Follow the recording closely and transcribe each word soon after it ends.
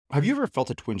Have you ever felt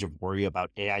a twinge of worry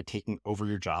about AI taking over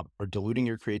your job or diluting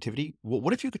your creativity? Well,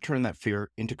 what if you could turn that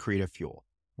fear into creative fuel?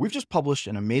 We've just published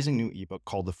an amazing new ebook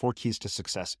called The Four Keys to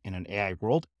Success in an AI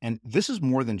World, and this is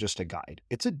more than just a guide.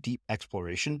 It's a deep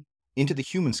exploration into the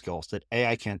human skills that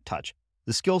AI can't touch,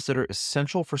 the skills that are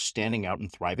essential for standing out and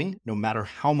thriving, no matter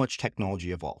how much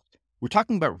technology evolves. We're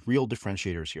talking about real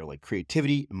differentiators here, like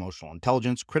creativity, emotional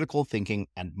intelligence, critical thinking,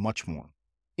 and much more.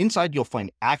 Inside, you'll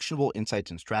find actionable insights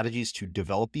and strategies to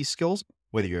develop these skills,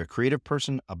 whether you're a creative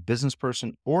person, a business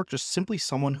person, or just simply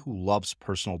someone who loves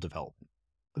personal development.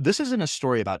 This isn't a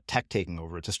story about tech taking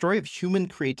over. It's a story of human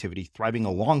creativity thriving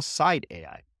alongside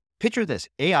AI. Picture this,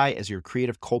 AI as your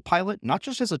creative co-pilot, not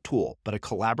just as a tool, but a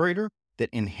collaborator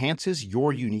that enhances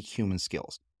your unique human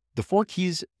skills. The Four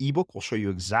Keys ebook will show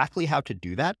you exactly how to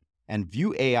do that and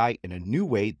view AI in a new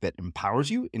way that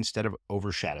empowers you instead of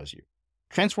overshadows you.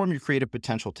 Transform your creative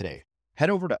potential today. Head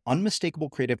over to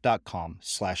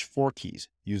unmistakablecreative.com/4keys.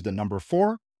 Use the number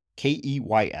 4,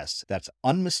 KEYS. That's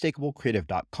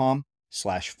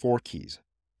unmistakablecreative.com/4keys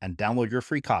and download your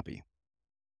free copy.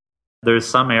 There's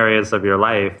some areas of your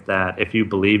life that if you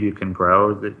believe you can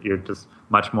grow, that you're just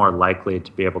much more likely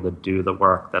to be able to do the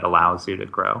work that allows you to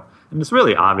grow. And it's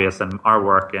really obvious in our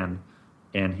work in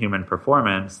human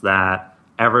performance that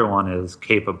everyone is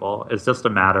capable. It's just a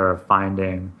matter of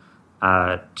finding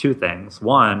two things.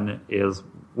 One is,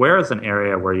 where is an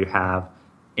area where you have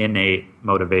innate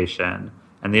motivation?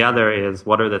 And the other is,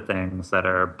 what are the things that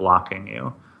are blocking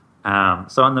you?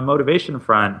 So on the motivation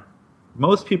front,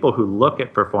 most people who look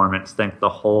at performance think the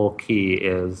whole key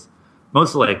is,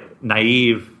 most like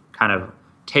naive kind of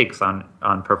takes on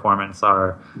performance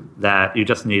are that you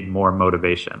just need more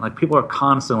motivation. Like, people are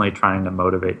constantly trying to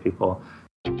motivate people.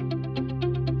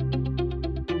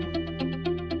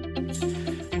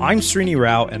 I'm Srini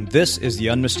Rao, and this is the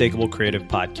Unmistakable Creative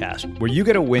Podcast, where you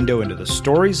get a window into the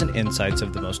stories and insights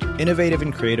of the most innovative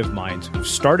and creative minds who've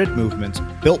started movements,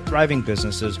 built thriving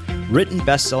businesses, written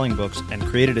best-selling books, and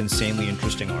created insanely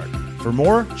interesting art. For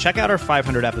more, check out our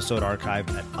 500-episode archive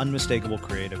at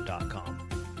unmistakablecreative.com.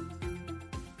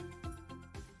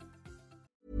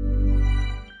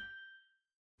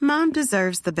 Mom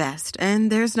deserves the best,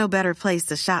 and there's no better place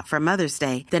to shop for Mother's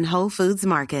Day than Whole Foods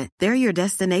Market. They're your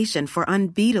destination for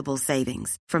unbeatable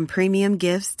savings, from premium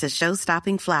gifts to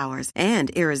show-stopping flowers and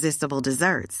irresistible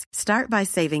desserts. Start by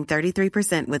saving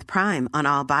 33% with Prime on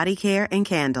all body care and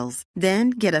candles.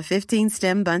 Then get a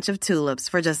 15-stem bunch of tulips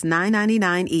for just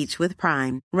 $9.99 each with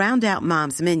Prime. Round out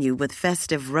Mom's menu with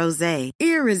festive rosé,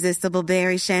 irresistible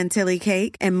berry chantilly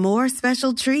cake, and more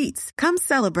special treats. Come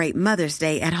celebrate Mother's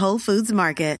Day at Whole Foods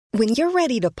Market. When you're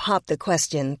ready to pop the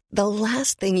question, the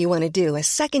last thing you want to do is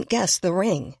second-guess the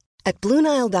ring. At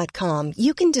BlueNile.com,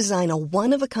 you can design a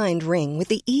one-of-a-kind ring with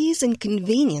the ease and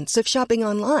convenience of shopping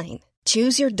online.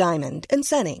 Choose your diamond and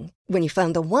setting. When you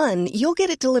find the one, you'll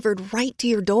get it delivered right to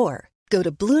your door. Go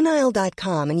to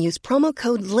BlueNile.com and use promo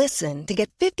code LISTEN to get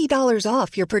 $50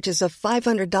 off your purchase of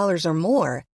 $500 or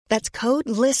more. That's code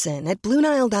LISTEN at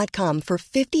BlueNile.com for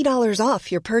 $50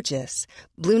 off your purchase.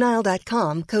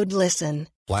 BlueNile.com, code LISTEN.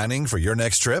 Planning for your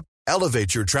next trip?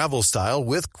 Elevate your travel style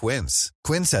with Quince.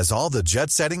 Quince has all the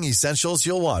jet-setting essentials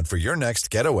you'll want for your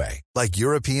next getaway, like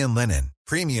European linen,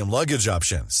 premium luggage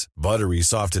options, buttery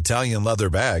soft Italian leather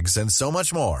bags, and so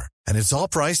much more. And it's all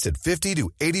priced at 50 to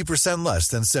 80% less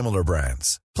than similar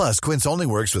brands. Plus, Quince only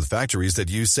works with factories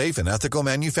that use safe and ethical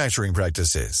manufacturing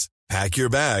practices. Pack your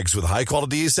bags with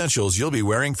high-quality essentials you'll be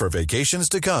wearing for vacations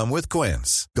to come with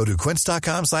Quince. Go to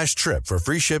quince.com/trip for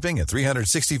free shipping and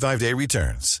 365-day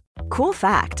returns. Cool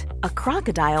fact, a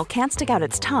crocodile can't stick out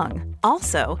its tongue.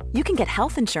 Also, you can get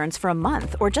health insurance for a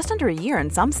month or just under a year in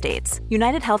some states.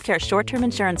 United Healthcare short-term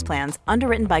insurance plans,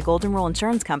 underwritten by Golden Rule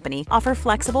Insurance Company, offer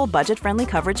flexible, budget-friendly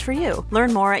coverage for you.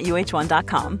 Learn more at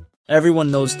uh1.com.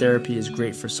 Everyone knows therapy is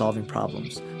great for solving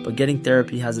problems, but getting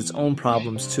therapy has its own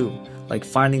problems too, like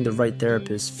finding the right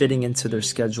therapist, fitting into their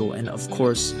schedule, and of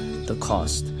course, the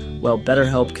cost. Well,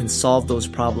 BetterHelp can solve those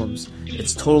problems.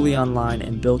 It's totally online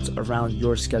and built around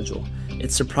your schedule.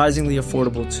 It's surprisingly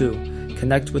affordable too.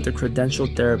 Connect with a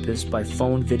credentialed therapist by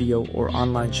phone, video, or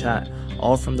online chat,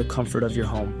 all from the comfort of your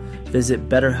home. Visit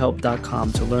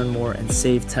BetterHelp.com to learn more and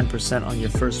save 10% on your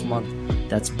first month.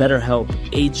 That's BetterHelp,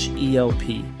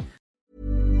 H-E-L-P.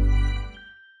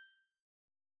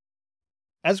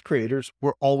 As creators,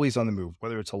 we're always on the move.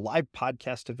 Whether it's a live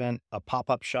podcast event, a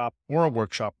pop-up shop, or a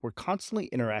workshop, we're constantly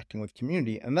interacting with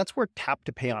community, and that's where Tap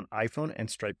to Pay on iPhone and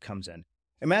Stripe comes in.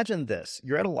 Imagine this.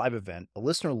 You're at a live event, a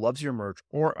listener loves your merch,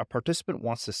 or a participant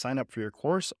wants to sign up for your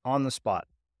course on the spot.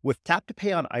 With Tap to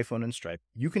Pay on iPhone and Stripe,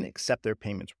 you can accept their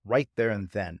payments right there and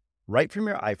then, right from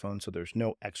your iPhone, so there's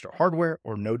no extra hardware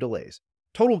or no delays.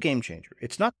 Total game changer.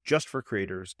 It's not just for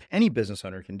creators. Any business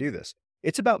owner can do this.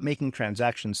 It's about making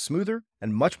transactions smoother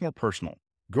and much more personal,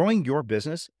 growing your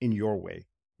business in your way.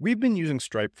 We've been using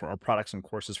Stripe for our products and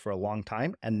courses for a long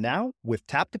time, and now with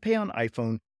Tap to Pay on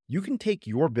iPhone, you can take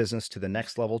your business to the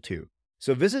next level too.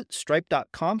 So visit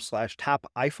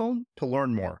stripe.com/tapiphone to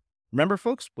learn more. Remember,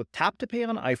 folks, with Tap to Pay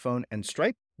on iPhone and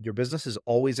Stripe, your business is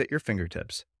always at your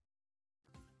fingertips.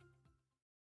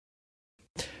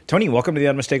 Tony, welcome to the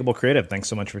Unmistakable Creative. Thanks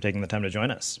so much for taking the time to join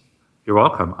us. You're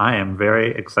welcome. I am very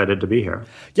excited to be here.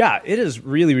 Yeah, it is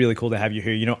really, really cool to have you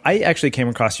here. You know, I actually came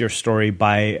across your story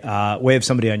by way of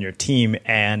somebody on your team,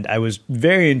 and I was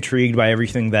very intrigued by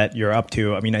everything that you're up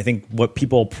to. I mean, I think what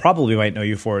people probably might know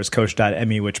you for is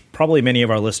Coach.me, which probably many of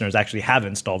our listeners actually have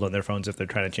installed on their phones if they're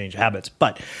trying to change habits.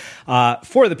 But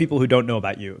for the people who don't know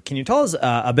about you, can you tell us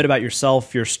a bit about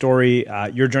yourself, your story,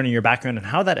 your journey, your background, and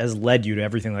how that has led you to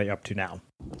everything that you're up to now?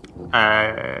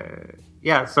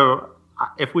 So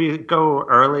if we go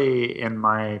early in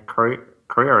my career,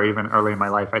 or even early in my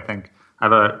life, I think I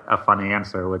have a funny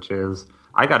answer, which is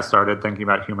I got started thinking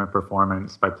about human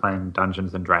performance by playing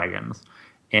Dungeons and Dragons.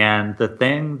 And the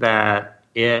thing that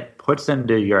it puts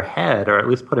into your head, or at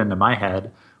least put into my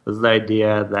head, was the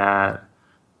idea that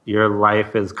your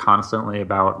life is constantly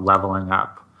about leveling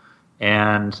up.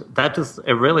 And that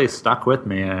it really stuck with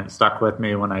me. And it stuck with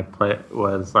me when I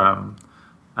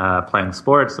playing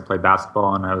sports. I played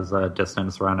basketball, and I was a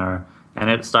distance runner, and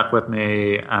it stuck with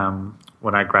me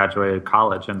when I graduated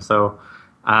college. And so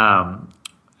I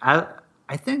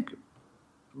think,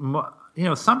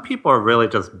 some people are really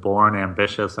just born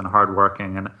ambitious and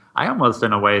hardworking, and I almost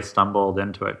in a way stumbled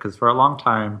into it, because for a long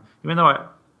time, even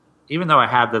though I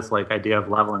had this idea of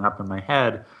leveling up in my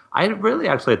head, I really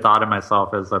actually thought of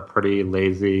myself as a pretty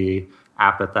lazy,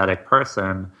 apathetic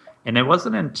person. And it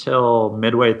wasn't until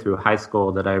midway through high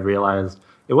school that I realized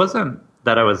it wasn't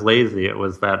that I was lazy, it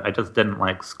was that I just didn't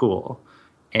like school.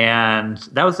 And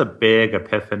that was a big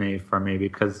epiphany for me,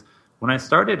 because when I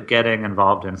started getting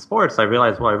involved in sports, I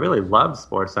realized, I really love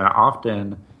sports. And I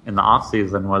often, in the off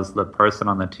season, was the person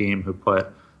on the team who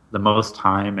put the most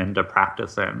time into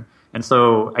practicing. And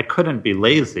so I couldn't be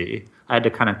lazy. I had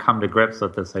to kind of come to grips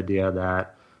with this idea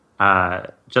that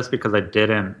just because I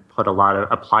didn't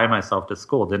apply myself to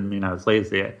school didn't mean I was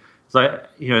lazy. So I,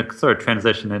 sort of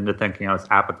transitioned into thinking I was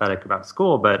apathetic about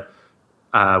school, but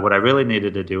what I really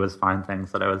needed to do was find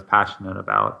things that I was passionate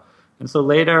about. And so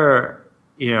later,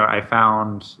 I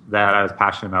found that I was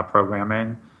passionate about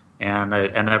programming, and I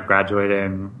ended up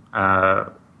graduating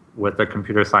with a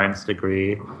computer science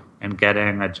degree and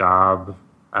getting a job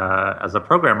as a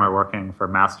programmer working for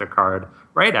MasterCard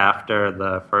right after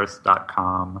the first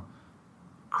 .com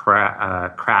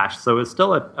crash. So it was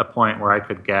still a point where I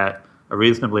could get a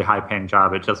reasonably high-paying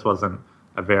job. It just wasn't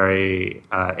a very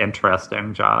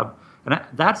interesting job. And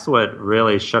that's what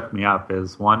really shook me up,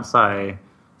 is once I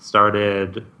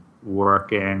started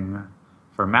working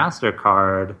for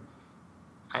MasterCard,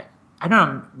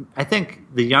 I think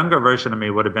the younger version of me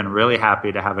would have been really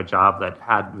happy to have a job that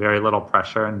had very little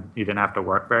pressure and you didn't have to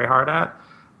work very hard at.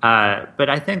 But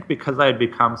I think because I had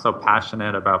become so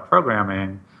passionate about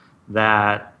programming,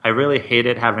 that I really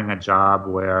hated having a job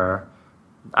where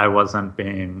I wasn't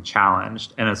being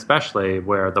challenged, and especially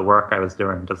where the work I was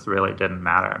doing just really didn't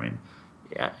matter. I mean,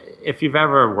 if you've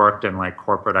ever worked in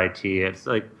corporate IT, it's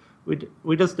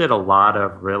we just did a lot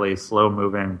of really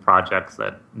slow-moving projects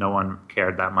that no one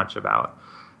cared that much about.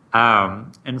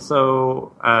 And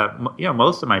so,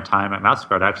 most of my time at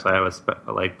MasterCard, actually, I was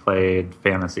played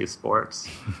fantasy sports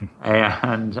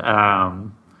and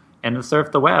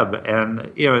surfed the web.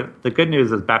 And, the good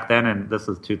news is back then, and this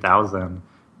was 2000,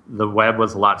 the web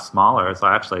was a lot smaller, so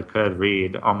I actually could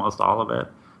read almost all of it.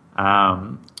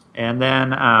 And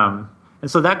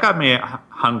so that got me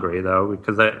hungry, though,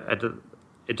 because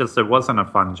it wasn't a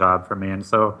fun job for me. And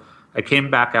so I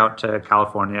came back out to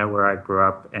California, where I grew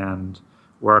up, and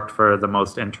worked for the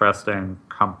most interesting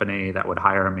company that would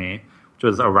hire me, which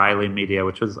was O'Reilly Media,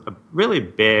 which was a really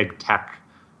big tech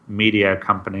media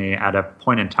company at a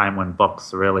point in time when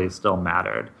books really still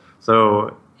mattered.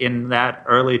 So in that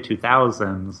early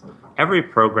 2000s, every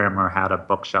programmer had a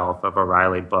bookshelf of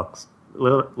O'Reilly books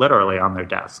literally on their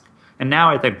desk. And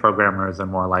now I think programmers are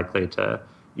more likely to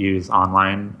use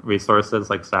online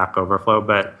resources like Stack Overflow,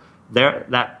 but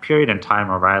that period in time,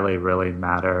 O'Reilly really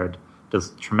mattered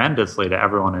just tremendously to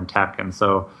everyone in tech. And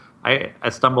so I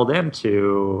stumbled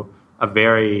into a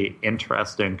very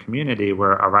interesting community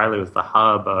where O'Reilly was the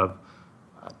hub of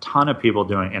a ton of people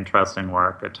doing interesting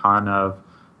work, a ton of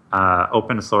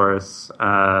open source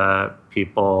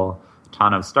people, a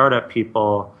ton of startup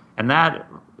people, And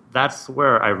that's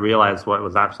where I realized what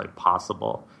was actually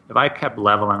possible. If I kept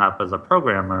leveling up as a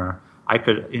programmer, I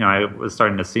could, I was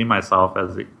starting to see myself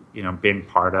as, being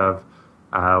part of,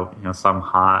 some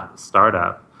hot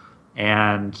startup.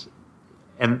 And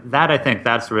that, I think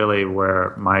that's really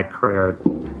where my career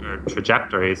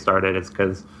trajectory started, is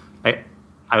because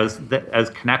I was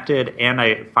as connected, and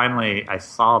I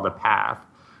saw the path.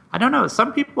 I don't know.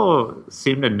 Some people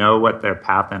seem to know what their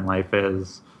path in life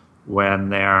is when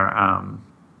they're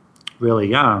really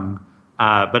young.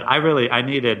 But I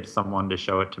needed someone to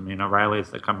show it to me. Riley is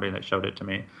the company that showed it to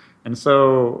me. And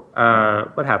so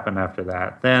what happened after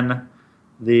that? Then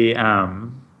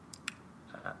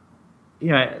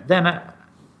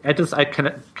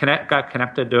got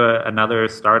connected to another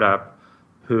startup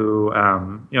who,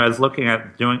 I was looking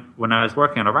at when I was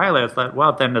working at O'Reilly, I thought, well,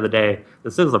 at the end of the day,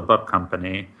 this is a book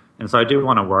company. And so I do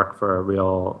want to work for a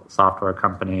real software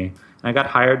company. And I got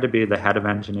hired to be the head of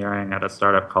engineering at a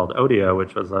startup called Odeo,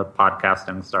 which was a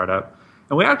podcasting startup.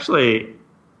 And we actually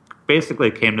basically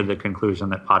came to the conclusion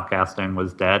that podcasting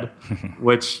was dead,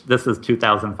 which this is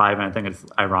 2005. And I think it's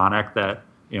ironic that,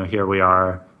 here we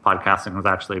are, podcasting was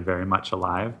actually very much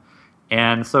alive.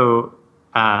 And so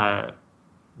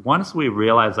once we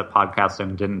realized that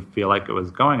podcasting didn't feel like it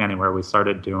was going anywhere, we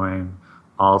started doing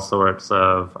all sorts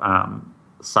of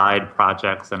side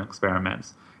projects and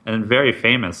experiments. And very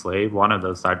famously, one of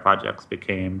those side projects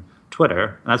became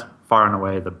Twitter. And that's far and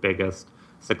away the biggest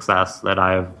success that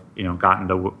I've gotten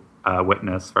to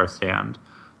witness firsthand.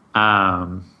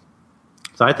 So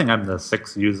I think I'm the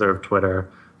 6th user of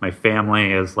Twitter. My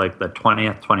family is like the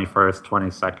 20th, 21st,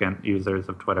 22nd users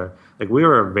of Twitter. Like, we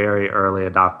were very early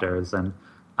adopters, and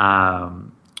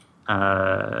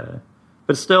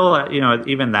but still,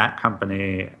 even that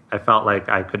company, I felt like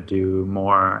I could do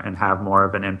more and have more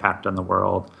of an impact on the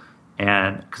world.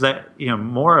 And because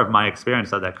more of my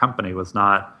experience at that company was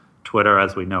not Twitter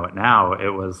as we know it now. It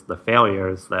was the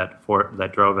failures that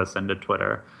drove us into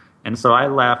Twitter. And so I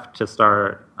left to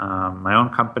start my own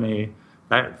company.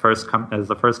 That first is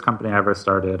the first company I ever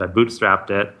started. I bootstrapped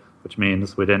it, which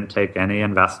means we didn't take any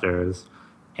investors.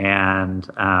 And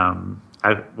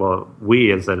it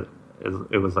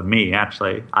was a me,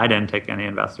 actually. I didn't take any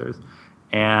investors.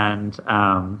 And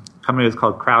company was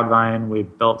called Crowdvine. We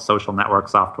built social network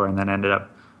software and then ended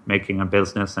up making a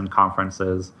business and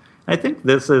conferences. I think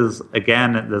this is,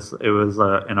 again, it was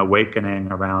an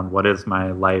awakening around what is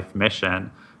my life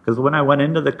mission. Because when I went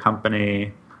into the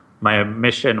company, my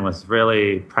mission was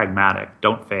really pragmatic: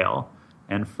 don't fail.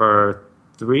 And for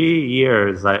 3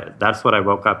 years, that's what I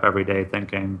woke up every day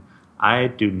thinking. I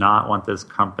do not want this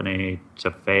company to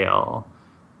fail.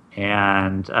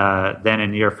 And then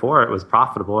in year 4, it was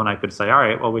profitable, and I could say, all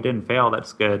right, well, we didn't fail,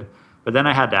 that's good. But then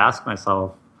I had to ask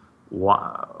myself,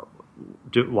 why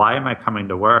am I coming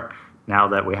to work now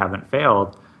that we haven't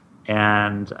failed?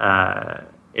 And I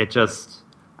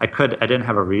didn't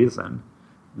have a reason.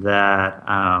 That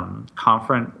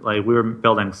we were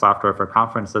building software for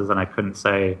conferences, and I couldn't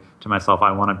say to myself,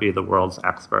 I want to be the world's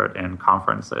expert in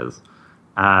conferences.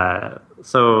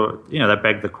 So that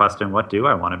begged the question, what do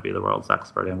I want to be the world's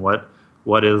expert in?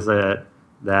 What is it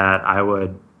that I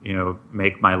would,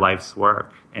 make my life's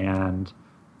work? And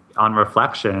on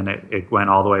reflection, it went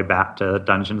all the way back to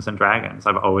Dungeons and Dragons.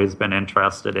 I've always been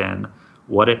interested in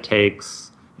what it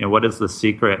takes, what is the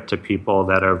secret to people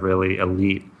that are really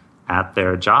elite at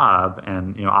their job.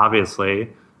 And, obviously,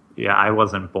 I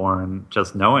wasn't born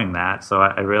just knowing that. So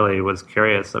I really was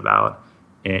curious about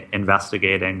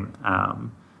investigating.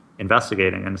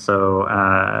 And so,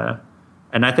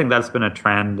 and I think that's been a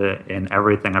trend in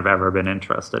everything I've ever been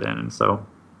interested in. And so,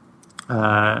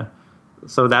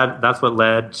 that's what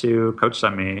led to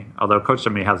Coach.me. Although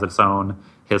Coach.me has its own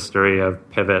history of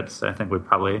pivots. I think we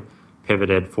probably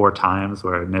pivoted 4 times.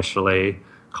 We're initially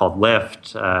called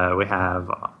Lyft.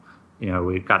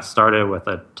 We got started with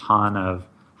a ton of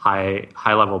high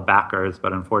level backers,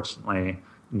 but unfortunately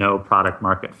no product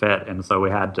market fit. And so we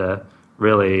had to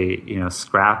really,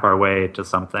 scrap our way to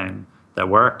something that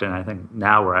worked. And I think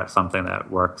now we're at something that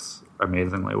works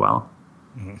amazingly well.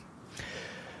 Mm-hmm.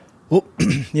 Well,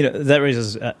 that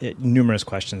raises numerous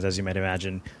questions, as you might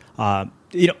imagine. I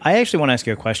actually want to ask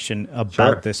you a question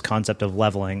about this concept of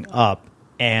leveling up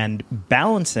and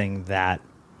balancing that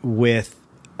with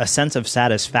a sense of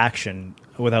satisfaction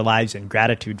with our lives and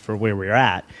gratitude for where we're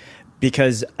at.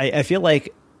 Because I feel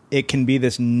like it can be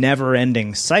this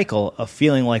never-ending cycle of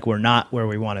feeling like we're not where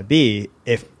we want to be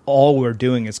if all we're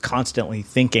doing is constantly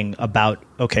thinking about,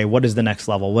 okay, what is the next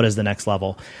level? What is the next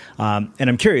level? And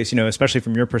I'm curious, especially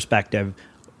from your perspective,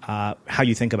 how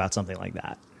you think about something like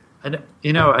that. And,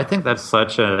 I think that's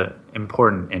such an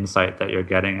important insight that you're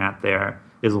getting at there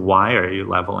is why are you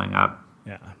leveling up?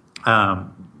 Yeah.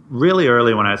 Really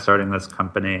early when I was starting this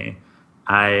company,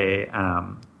 I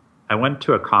went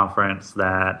to a conference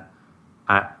that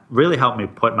really helped me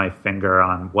put my finger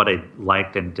on what I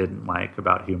liked and didn't like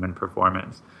about human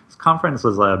performance. This conference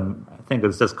was, I think it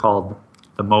was just called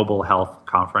the Mobile Health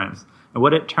Conference. And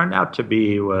what it turned out to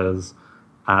be was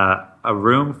a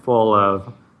room full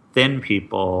of thin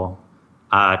people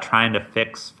trying to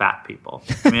fix fat people.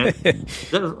 I mean,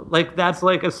 that's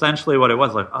like essentially what it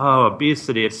was. Like, oh,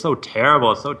 obesity, it's so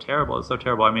terrible, it's so terrible, it's so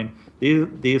terrible. I mean,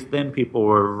 these thin people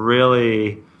were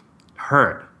really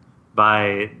hurt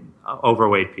by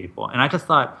overweight people. And I just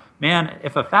thought, man,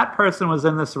 if a fat person was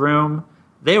in this room,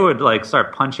 they would like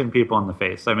start punching people in the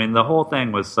face. I mean, the whole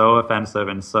thing was so offensive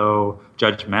and so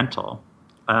judgmental.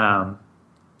 And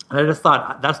I just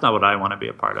thought, that's not what I want to be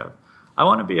a part of. I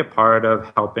want to be a part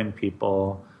of helping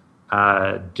people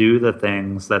do the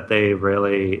things that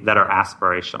that are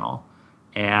aspirational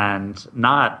and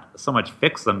not so much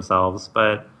fix themselves,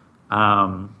 but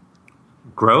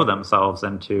grow themselves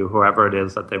into whoever it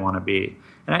is that they want to be.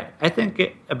 And I think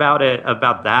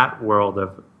about that world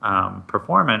of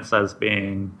performance as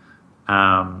being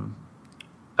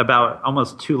about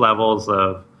almost two levels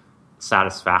of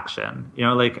satisfaction.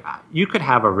 Like you could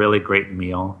have a really great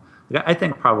meal. I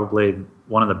think probably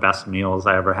one of the best meals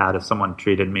I ever had is someone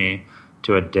treated me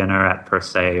to a dinner at Per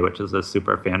Se, which is a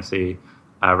super fancy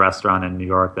restaurant in New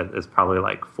York that is probably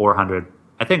like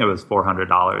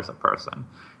 $400 a person.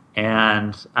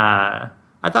 And I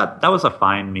thought that was a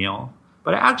fine meal,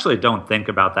 but I actually don't think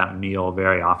about that meal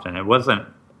very often.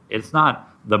 It's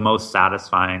not the most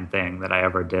satisfying thing that I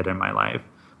ever did in my life.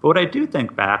 But what I do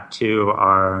think back to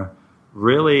are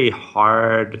really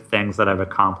hard things that I've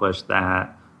accomplished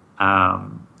that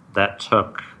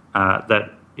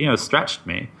stretched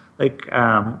me. Like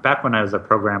back when I was a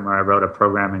programmer, I wrote a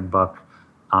programming book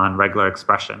on regular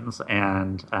expressions,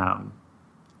 and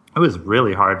it was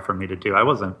really hard for me to do. I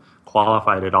wasn't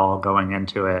qualified at all going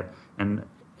into it, and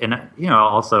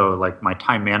also like my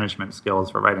time management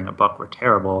skills for writing a book were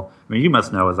terrible. I mean, you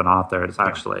must know as an author, it's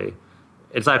actually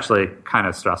kind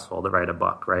of stressful to write a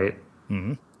book, right?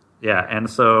 Mm-hmm. Yeah, and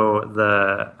so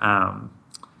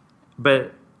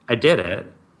but I did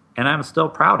it, and I'm still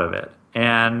proud of it.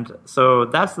 And so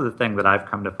that's the thing that I've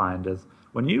come to find is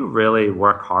when you really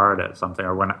work hard at something,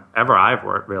 or whenever I've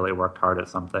really worked hard at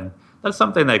something, that's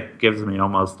something that gives me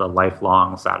almost a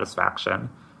lifelong satisfaction.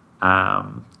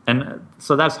 And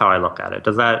so that's how I look at it.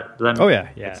 Does that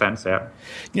make sense? Yeah.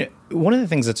 One of the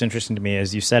things that's interesting to me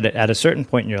is you said at a certain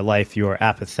point in your life you were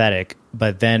apathetic,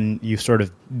 but then you sort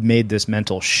of made this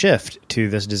mental shift to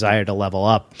this desire to level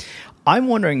up. I'm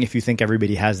wondering if you think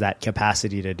everybody has that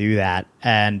capacity to do that,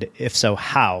 and if so,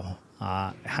 how?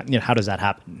 How does that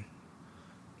happen?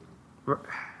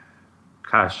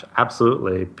 Gosh,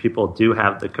 absolutely. People do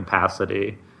have the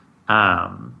capacity.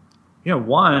 One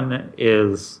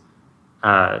is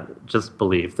just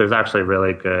belief. There's actually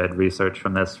really good research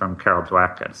from Carol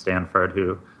Dweck at Stanford,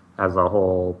 who has a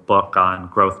whole book on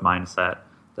growth mindset,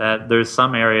 that there's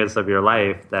some areas of your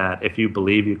life that if you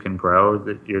believe you can grow,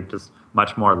 that you're just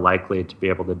much more likely to be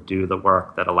able to do the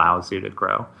work that allows you to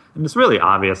grow. And it's really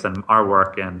obvious in our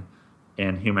work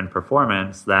in human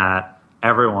performance that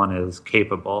everyone is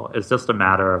capable. It's just a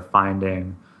matter of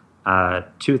finding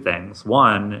two things.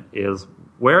 One is,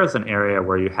 where is an area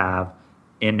where you have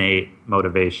innate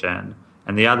motivation?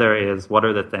 And the other is, what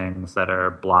are the things that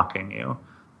are blocking you?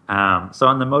 So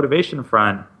on the motivation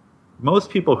front,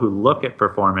 most people who look at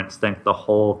performance think the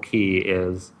whole key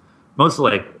is, most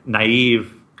like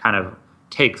naive kind of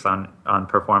takes on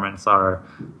performance are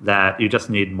that you just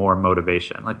need more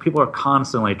motivation. Like people are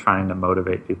constantly trying to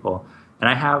motivate people. And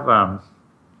I have,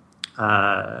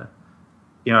 I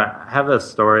have a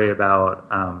story about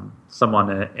someone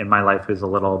in my life who's a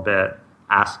little bit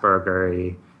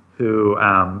Asperger-y, who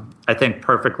I think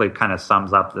perfectly kind of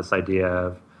sums up this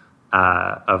idea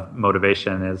of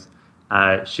motivation. Is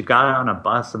she got on a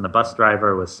bus and the bus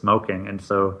driver was smoking, and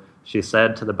so she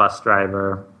said to the bus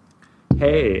driver,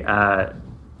 "Hey,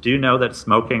 do you know that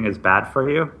smoking is bad for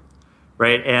you?"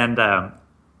 Right, and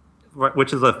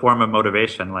which is a form of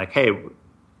motivation. Like, hey,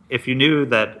 if you knew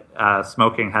that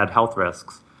smoking had health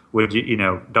risks, would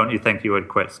you, don't you think you would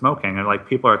quit smoking? And like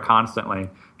people are constantly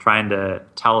trying to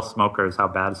tell smokers how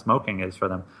bad smoking is for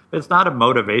them. But it's not a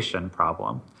motivation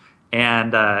problem.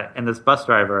 And this bus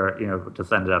driver,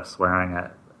 just ended up swearing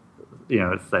at,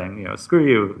 saying, screw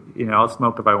you, I'll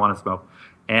smoke if I want to smoke.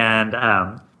 And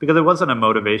because it wasn't a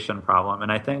motivation problem.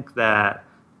 And I think that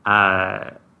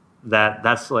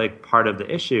that's like part of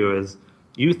the issue is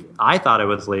I thought I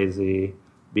was lazy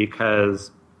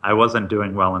because I wasn't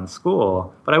doing well in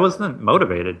school, but I wasn't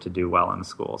motivated to do well in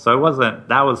school. So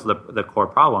that was the core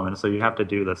problem. And so you have to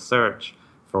do the search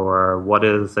for what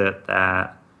is it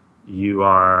that you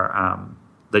are,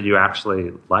 that you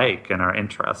actually like and are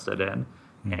interested in.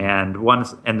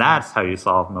 Mm-hmm. And that's how you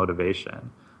solve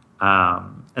motivation.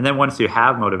 And then once you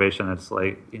have motivation, it's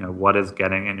like, what is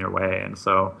getting in your way? And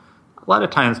so a lot of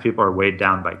times people are weighed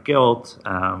down by guilt.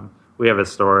 We have a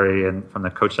story from the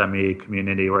Coach.me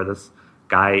community where this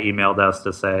guy emailed us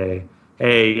to say,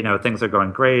 hey, things are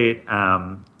going great.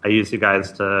 I used you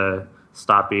guys to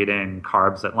stop eating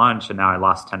carbs at lunch, and now I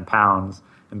lost 10 pounds.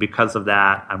 And because of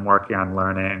that, I'm working on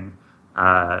learning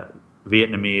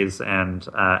Vietnamese and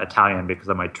Italian because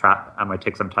I might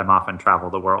take some time off and travel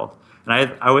the world. And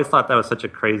I always thought that was such a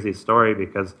crazy story,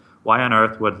 because why on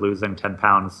earth would losing 10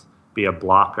 pounds be a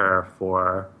blocker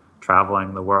for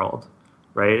traveling the world,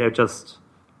 right? It just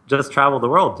travel the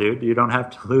world, dude. You don't have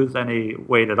to lose any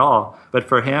weight at all. But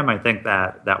for him, I think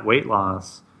that weight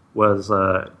loss was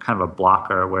kind of a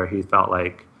blocker where he felt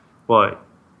like, well,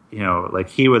 like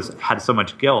he had so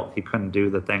much guilt, he couldn't do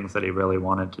the things that he really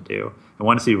wanted to do. And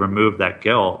once he removed that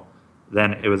guilt,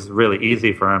 then it was really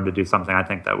easy for him to do something I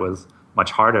think that was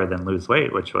much harder than lose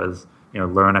weight, which was,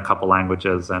 learn a couple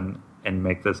languages and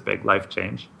make this big life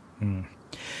change. Mm.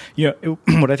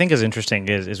 What I think is interesting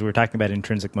is we're talking about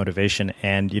intrinsic motivation,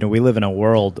 and we live in a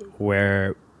world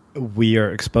where we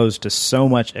are exposed to so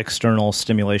much external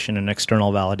stimulation and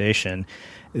external validation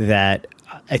that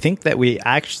I think that we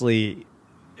actually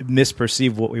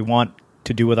misperceive what we want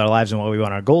to do with our lives and what we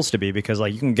want our goals to be, because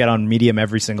you can get on Medium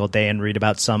every single day and read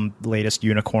about some latest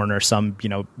unicorn or some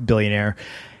billionaire,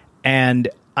 and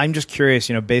I'm just curious,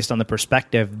 based on the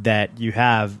perspective that you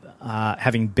have,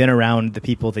 having been around the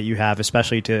people that you have,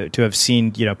 especially to have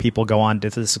seen, people go on to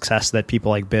the success that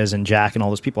people like Biz and Jack and all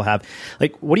those people have.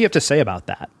 What do you have to say about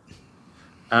that?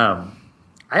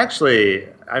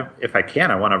 If I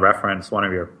can, I want to reference one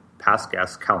of your past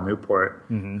guests, Cal Newport,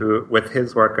 mm-hmm. who, with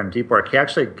his work on deep work, he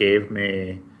actually gave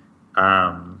me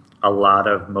a lot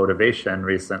of motivation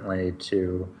recently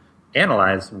to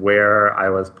analyze where I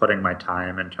was putting my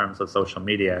time in terms of social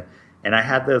media. And I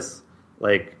had this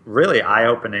really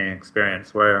eye-opening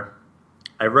experience where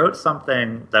I wrote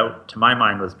something that to my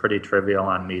mind was pretty trivial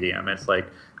on Medium. It's I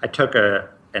took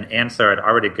an answer I'd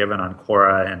already given on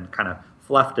Quora and kind of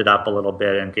fluffed it up a little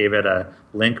bit and gave it a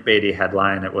link-baity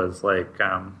headline. It was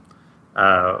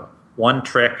one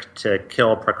trick to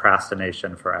kill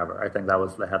procrastination forever. I think that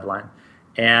was the headline.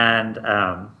 And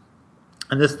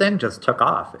this thing just took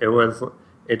off.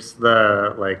 It's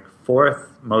the fourth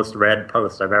most read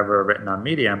post I've ever written on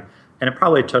Medium, and it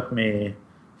probably took me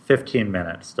 15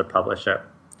 minutes to publish it.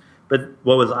 But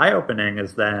what was eye-opening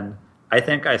is then I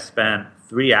think I spent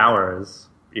 3 hours,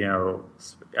 maybe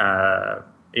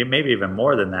even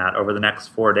more than that, over the next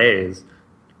 4 days,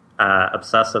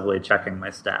 obsessively checking my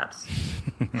stats.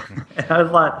 And I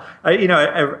was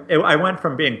I went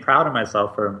from being proud of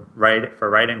myself for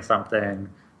writing something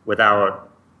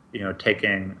without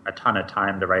taking a ton of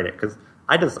time to write it, because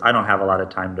I don't have a lot of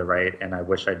time to write, and I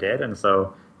wish I did, and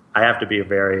so I have to be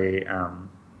very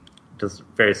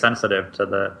very sensitive to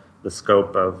the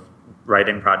scope of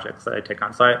writing projects that I take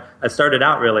on. So I started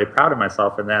out really proud of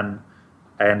myself, and then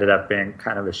I ended up being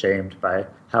kind of ashamed by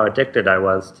how addicted I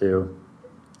was to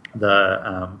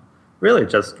the really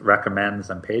just recommends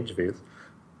and page views.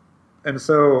 And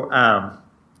so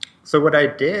what I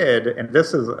did, and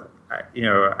this is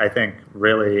I think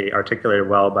really articulated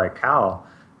well by Cal,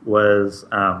 was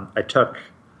I took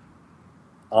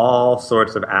all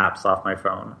sorts of apps off my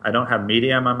phone. I don't have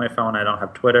Medium on my phone. I don't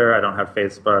have Twitter. I don't have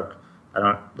Facebook. I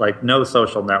don't no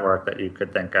social network that you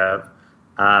could think of.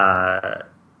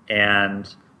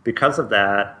 And because of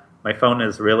that, my phone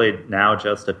is really now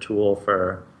just a tool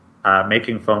for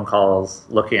making phone calls,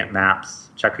 looking at maps,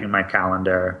 checking my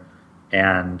calendar,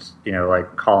 and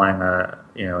calling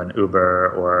an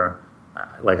Uber, or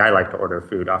I like to order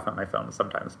food off of my phone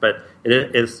sometimes. But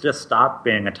it's just stopped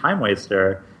being a time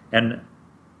waster. And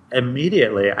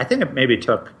immediately, I think it maybe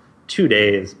took 2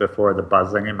 days before the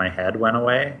buzzing in my head went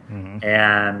away, mm-hmm.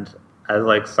 and I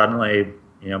was suddenly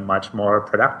much more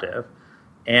productive.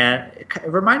 And it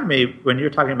reminded me, when you're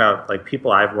talking about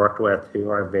people I've worked with who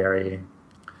are very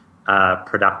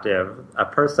productive, a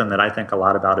person that I think a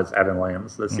lot about is Evan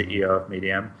Williams, the CEO mm-hmm. of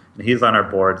Medium, and he's on our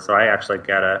board, so I actually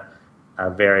get a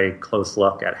very close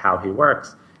look at how he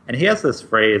works. And he has this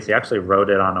phrase, he actually wrote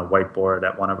it on a whiteboard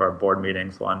at one of our board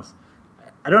meetings once.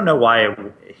 I don't know why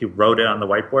he wrote it on the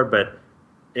whiteboard, but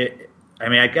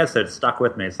I guess it stuck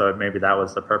with me, so maybe that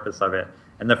was the purpose of it.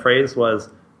 And the phrase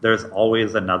was, there's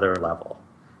always another level.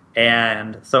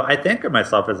 And so I think of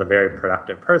myself as a very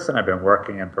productive person. I've been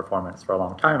working in performance for a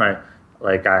long time.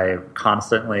 I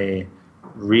constantly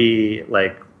revising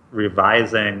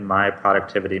my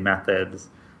productivity methods.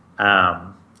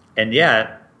 And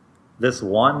yet this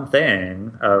one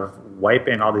thing of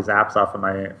wiping all these apps off of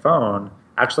my phone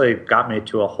actually got me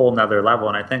to a whole nother level.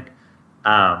 And I think,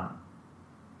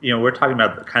 we're talking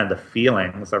about kind of the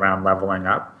feelings around leveling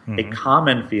up. Mm-hmm. A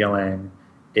common feeling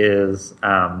is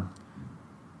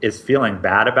feeling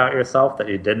bad about yourself that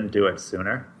you didn't do it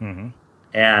sooner. Mm-hmm.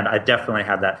 And I definitely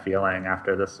had that feeling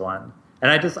after this one.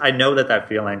 And I know that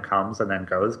feeling comes and then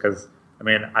goes, because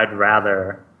I'd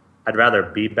rather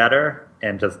be better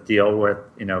and just deal with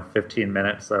 15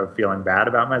 minutes of feeling bad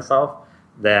about myself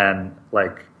than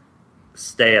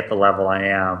stay at the level I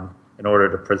am in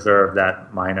order to preserve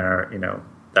that minor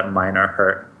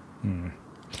hurt. Mm.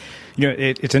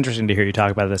 It's interesting to hear you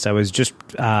talk about this. I was just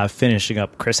finishing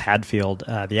up Chris Hadfield,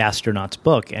 the astronaut's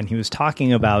book, and he was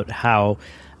talking about how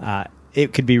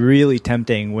it could be really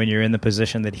tempting when you're in the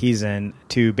position that he's in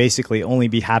to basically only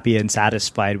be happy and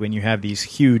satisfied when you have these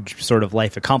huge sort of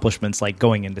life accomplishments like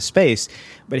going into space.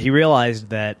 But he realized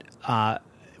that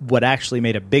what actually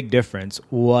made a big difference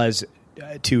was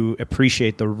to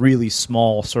appreciate the really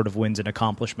small sort of wins and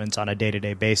accomplishments on a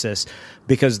day-to-day basis,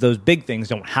 because those big things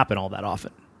don't happen all that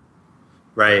often.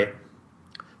 Right.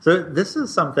 So this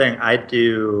is something I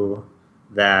do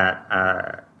that,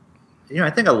 I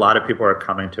think a lot of people are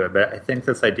coming to it, but I think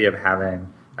this idea of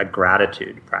having a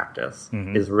gratitude practice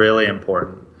mm-hmm. is really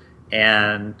important.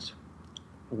 And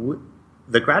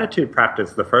the gratitude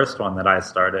practice, the first one that I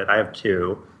started, I have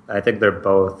two. I think they're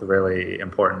both really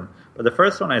important. But the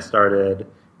first one I started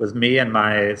was me and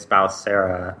my spouse,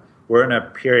 Sarah. We're in a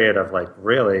period of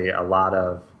really a lot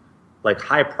of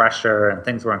high pressure, and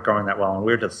things weren't going that well. And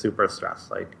we were just super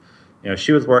stressed.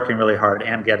 She was working really hard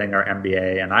and getting her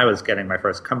MBA, and I was getting my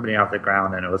first company off the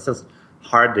ground, and it was just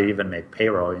hard to even make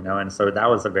payroll, And so that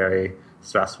was a very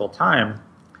stressful time.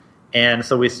 And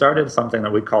so we started something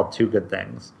that we called 2 Good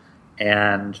Things.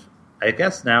 And I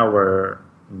guess now we're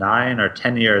 9 or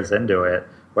 10 years into it,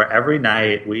 where every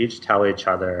night we each tell each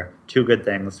other 2 good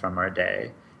things from our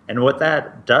day. And what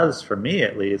that does, for me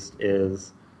at least,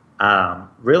 is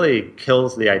really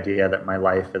kills the idea that my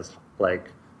life is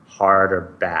hard or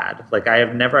bad. I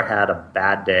have never had a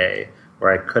bad day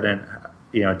where I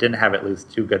didn't have at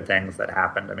least 2 good things that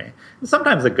happened to me. And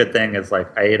sometimes a good thing is I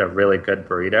ate a really good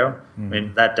burrito.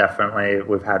 Mm. That definitely,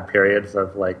 we've had periods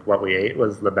of what we ate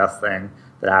was the best thing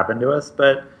that happened to us.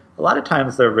 But a lot of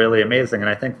times they're really amazing. And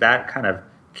I think that kind of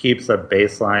keeps a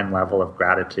baseline level of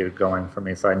gratitude going for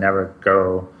me, so I never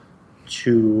go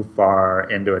too far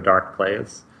into a dark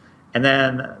place. And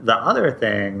then the other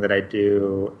thing that I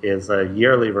do is a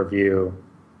yearly review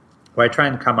where I try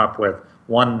and come up with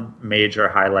one major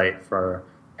highlight for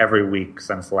every week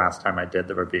since the last time I did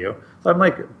the review. So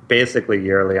I'm basically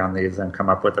yearly on these and come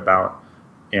up with about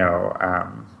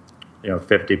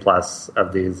 50 plus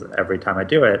of these every time I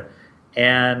do it.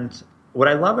 And what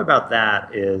I love about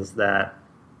that is that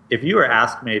if you were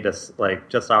asked me to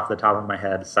just off the top of my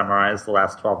head summarize the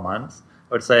last 12 months,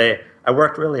 I would say I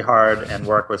worked really hard and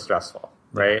work was stressful,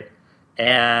 right?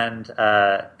 And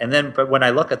then, but when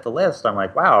I look at the list, I'm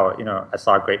like, wow, I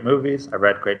saw great movies, I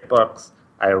read great books,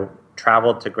 I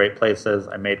traveled to great places,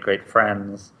 I made great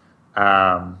friends,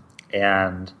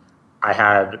 and I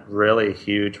had really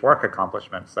huge work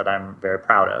accomplishments that I'm very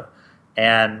proud of.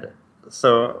 And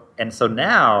so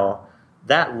now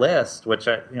that list, which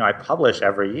I publish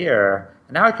every year,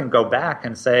 and now I can go back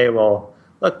and say, well,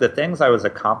 look, the things I was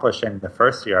accomplishing the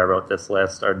first year I wrote this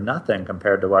list are nothing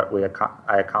compared to what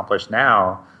I accomplish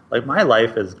now. My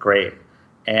life is great,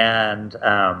 and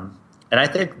I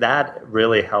think that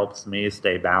really helps me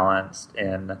stay balanced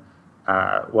in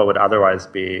what would otherwise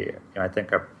be, I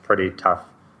think, a pretty tough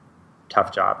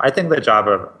job. I think the job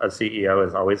of a CEO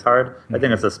is always hard. Mm-hmm. I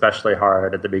think it's especially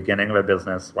hard at the beginning of a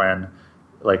business when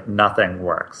nothing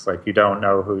works. You don't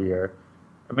know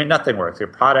nothing works. Your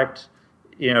product,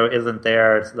 isn't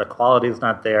there. The quality is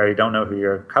not there. You don't know who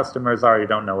your customers are. You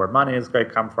don't know where money is going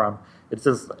to come from. It's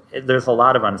just, there's a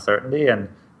lot of uncertainty, and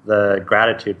the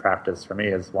gratitude practice for me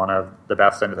is one of the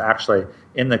best. And actually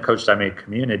in the Coach Dummy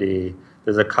community,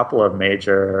 there's a couple of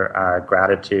major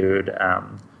gratitude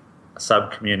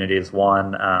sub-communities.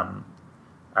 One,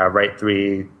 write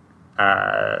three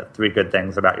good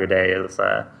things about your day is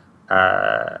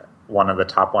one of the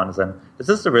top ones. And it's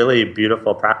just a really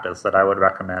beautiful practice that I would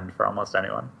recommend for almost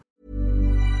anyone.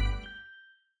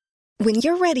 When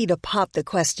you're ready to pop the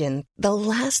question, the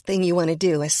last thing you want to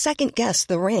do is second guess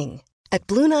the ring. At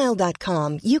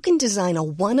BlueNile.com, you can design a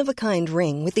one-of-a-kind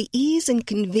ring with the ease and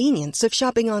convenience of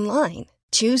shopping online.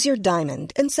 Choose your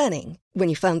diamond and setting. When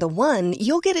you find the one,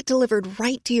 you'll get it delivered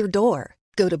right to your door.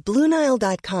 Go to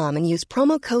BlueNile.com and use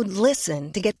promo code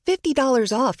LISTEN to get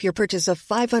 $50 off your purchase of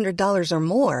 $500 or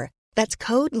more. That's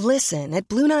code LISTEN at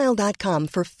BlueNile.com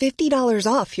for $50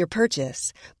 off your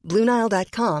purchase.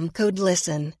 BlueNile.com, code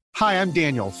LISTEN. Hi, I'm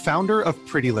Daniel, founder of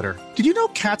Pretty Litter. Did you know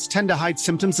cats tend to hide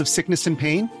symptoms of sickness and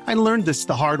pain? I learned this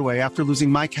the hard way after losing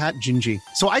my cat, Gingy.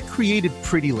 So I created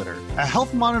Pretty Litter, a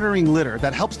health monitoring litter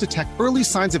that helps detect early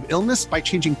signs of illness by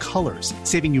changing colors,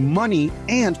 saving you money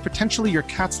and potentially your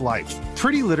cat's life.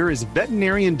 Pretty Litter is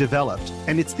veterinarian developed,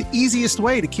 and it's the easiest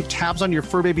way to keep tabs on your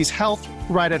fur baby's health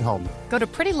right at home. Go to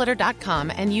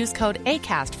prettylitter.com and use code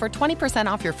ACAST for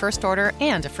 20% off your first order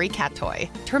and a free cat toy.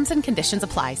 Terms and conditions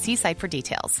apply. See site for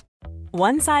details.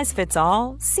 One size fits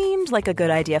all seemed like a good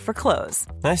idea for clothes.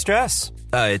 Nice dress.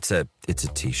 It's a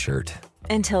t-shirt.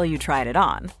 Until you tried it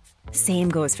on. Same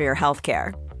goes for your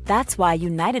healthcare. That's why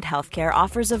United Healthcare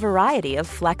offers a variety of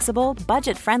flexible,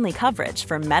 budget-friendly coverage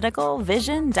for medical,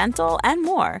 vision, dental, and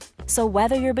more. So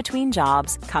whether you're between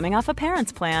jobs, coming off a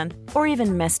parent's plan, or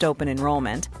even missed open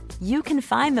enrollment, you can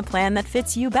find the plan that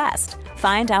fits you best.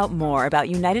 Find out more about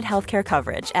United Healthcare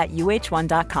coverage at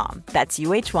uh1.com. That's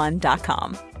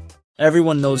uh1.com.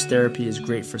 Everyone knows therapy is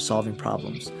great for solving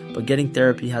problems, but getting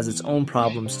therapy has its own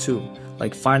problems too,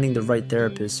 like finding the right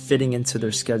therapist, fitting into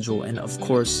their schedule, and of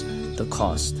course, the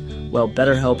cost. Well,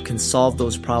 BetterHelp can solve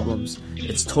those problems.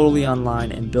 It's totally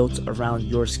online and built around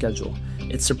your schedule.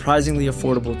 It's surprisingly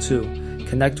affordable too.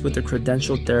 Connect with a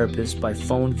credentialed therapist by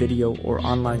phone, video, or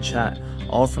online chat,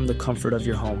 all from the comfort of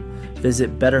your home.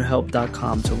 Visit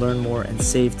BetterHelp.com to learn more and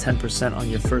save 10%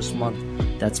 on your first month.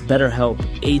 That's BetterHelp,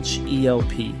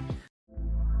 H-E-L-P.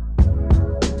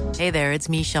 Hey there, it's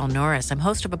Michelle Norris. I'm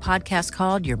host of a podcast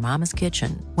called Your Mama's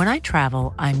Kitchen. When I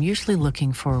travel, I'm usually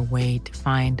looking for a way to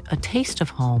find a taste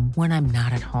of home when I'm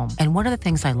not at home. And one of the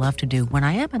things I love to do when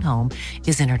I am at home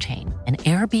is entertain. And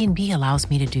Airbnb allows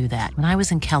me to do that. When I was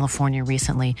in California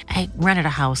recently, I rented a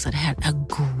house that had a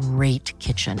great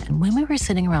kitchen. And when we were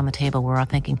sitting around the table, we're all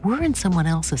thinking, we're in someone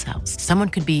else's house. Someone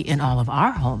could be in all of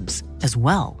our homes as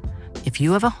well. If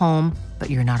you have a home, but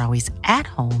you're not always at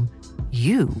home,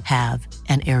 you have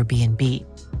an Airbnb.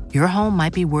 Your home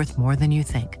might be worth more than you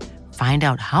think. Find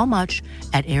out how much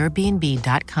at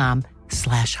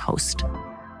airbnb.com/host.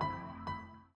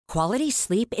 Quality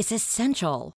sleep is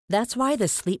essential. That's why the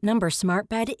Sleep Number Smart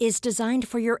Bed is designed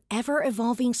for your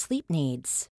ever-evolving sleep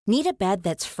needs. Need a bed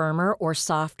that's firmer or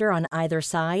softer on either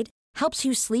side? Helps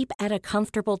you sleep at a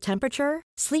comfortable temperature?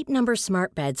 Sleep Number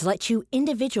Smart Beds let you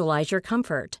individualize your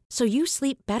comfort, so you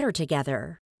sleep better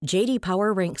together. J.D.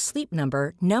 Power ranks Sleep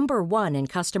Number number 1 in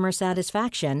customer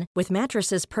satisfaction with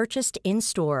mattresses purchased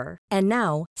in-store. And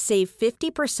now, save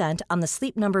 50% on the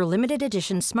Sleep Number Limited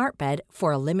Edition Smart Bed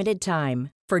for a limited time.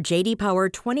 For J.D. Power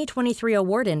 2023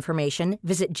 award information,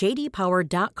 visit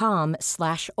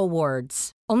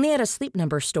jdpower.com/awards. Only at a Sleep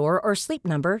Number store or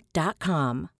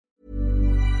sleepnumber.com.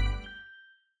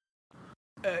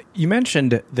 You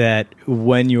mentioned that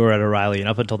when you were at O'Reilly, and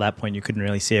up until that point, you couldn't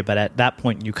really see it, but at that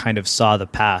point, you kind of saw the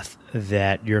path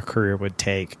that your career would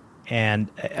take. And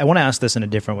I want to ask this in a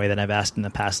different way than I've asked in the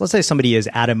past. Let's say somebody is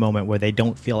at a moment where they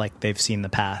don't feel like they've seen the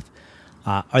path.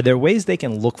 Are there ways they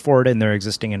can look for it in their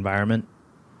existing environment?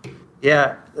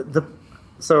 Yeah.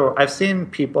 So I've seen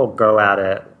people go at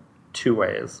it two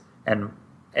ways,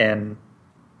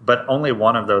 but only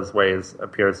one of those ways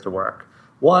appears to work.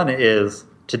 One is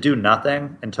to do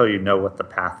nothing until you know what the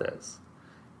path is.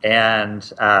 And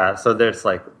so there's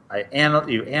like,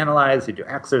 you analyze, you do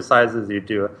exercises, you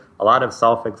do a lot of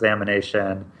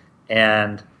self-examination.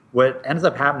 And what ends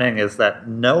up happening is that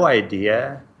no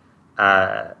idea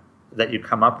that you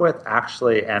come up with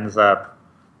actually ends up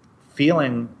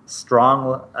feeling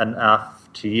strong enough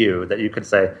to you that you could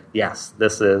say, yes,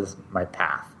 this is my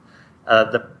path.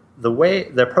 The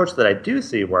approach that I do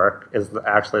see work is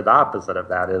actually the opposite of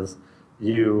that. Is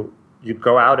you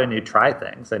go out and you try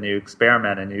things and you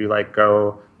experiment and you like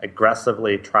go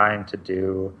aggressively trying to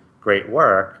do great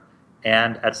work.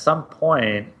 And at some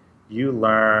point you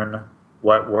learn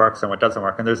what works and what doesn't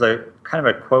work. And there's a kind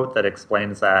of a quote that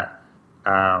explains that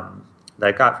that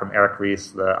I got from Eric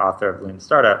Ries, the author of Lean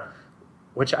Startup,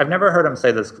 which I've never heard him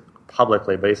say this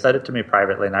publicly, but he said it to me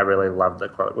privately, and I really loved the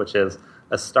quote, which is,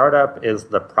 a startup is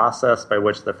the process by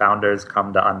which the founders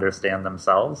come to understand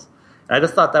themselves. And I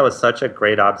just thought that was such a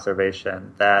great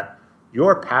observation, that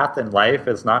your path in life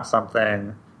is not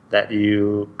something that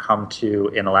you come to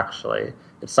intellectually.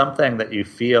 It's something that you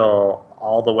feel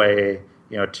all the way,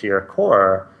 to your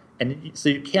core. And so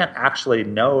you can't actually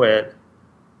know it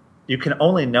you can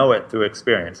only know it through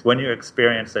experience. When you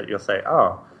experience it, you'll say,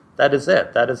 oh, that is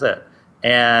it.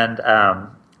 And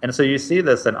so you see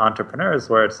this in entrepreneurs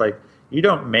where it's like, you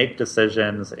don't make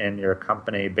decisions in your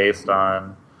company based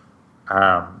on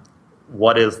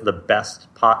what is the best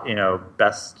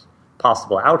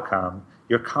possible outcome.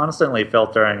 You're constantly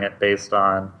filtering it based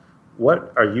on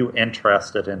what are you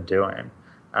interested in doing.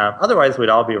 Otherwise, we'd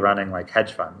all be running like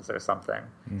hedge funds or something.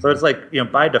 Mm-hmm. So it's like,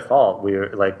 by default,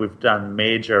 we've done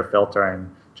major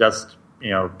filtering just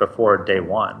before day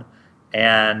one,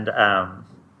 and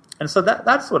so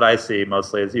that's what I see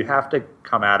mostly is you have to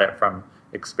come at it from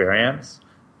experience,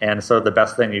 and so the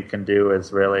best thing you can do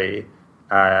is really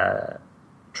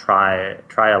try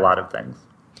a lot of things.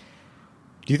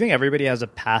 Do you think everybody has a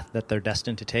path that they're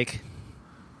destined to take?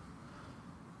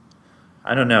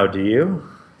 I don't know. Do you?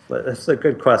 That's a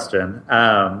good question.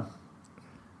 I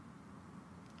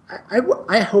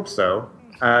hope so.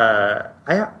 I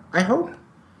hope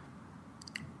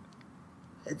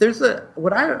there's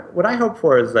what I hope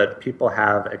for is that people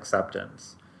have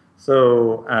acceptance.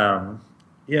 So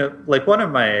like one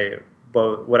of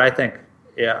what I think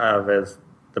of as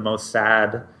the most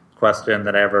sad question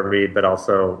that I ever read, but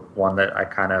also one that I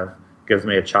kind of gives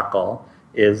me a chuckle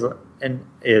is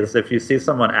if you see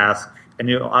someone ask. And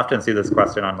you often see this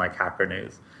question on like Hacker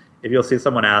News. If you'll see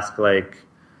someone ask like,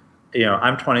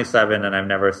 I'm 27 and I've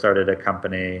never started a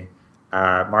company.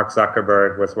 Mark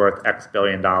Zuckerberg was worth X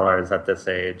billion dollars at this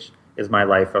age. Is my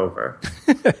life over?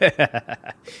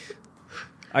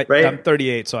 Right? I'm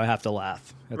 38, so I have to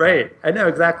laugh. Right. I know,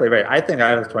 exactly right. I think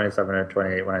I was 27 or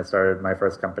 28 when I started my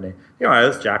first company. I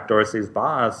was Jack Dorsey's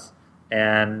boss,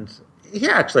 and he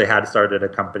actually had started a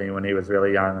company when he was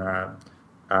really young.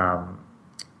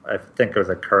 I think it was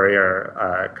a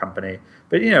courier company.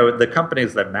 But, the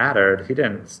companies that mattered, he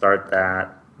didn't start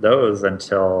those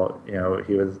until,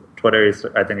 he was Twitter.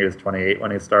 I think he was 28 when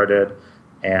he started.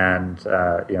 And,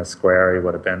 Square, he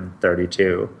would have been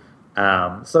 32.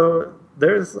 So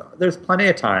there's plenty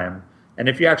of time. And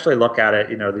if you actually look at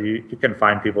it, you can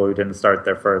find people who didn't start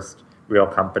their first real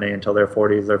company until their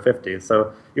 40s or 50s.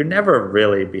 So you're never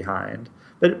really behind.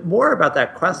 But more about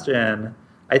that question,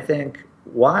 I think,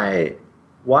 why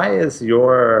is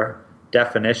your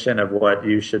definition of what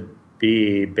you should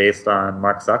be based on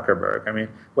Mark Zuckerberg? I mean,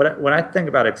 when I think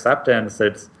about acceptance,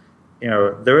 it's, I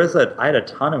had a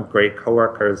ton of great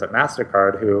coworkers at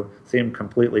MasterCard who seemed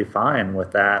completely fine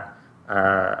with that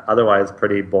otherwise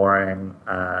pretty boring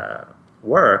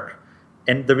work.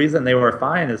 And the reason they were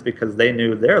fine is because they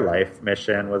knew their life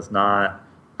mission was not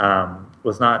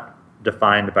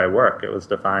defined by work. It was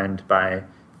defined by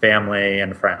family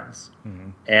and friends. Mm-hmm.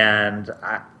 And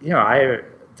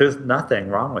there's nothing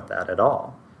wrong with that at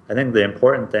all. I think the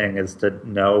important thing is to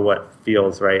know what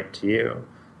feels right to you.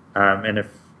 And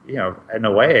if, in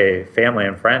a way, family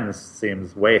and friends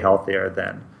seems way healthier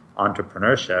than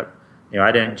entrepreneurship.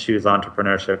 I didn't choose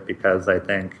entrepreneurship because I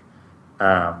think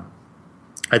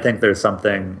there's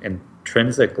something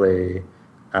intrinsically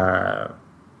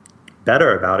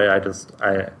better about it. I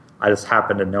just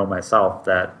happen to know myself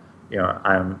that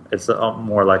it's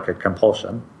more like a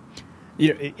compulsion.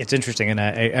 It's interesting, and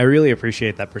I really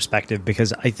appreciate that perspective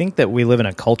because I think that we live in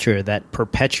a culture that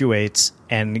perpetuates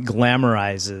and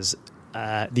glamorizes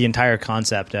the entire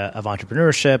concept of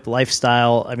entrepreneurship,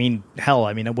 lifestyle. I mean, hell,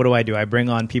 what do? I bring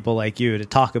on people like you to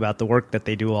talk about the work that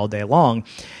they do all day long.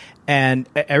 And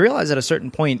I realized at a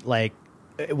certain point, like,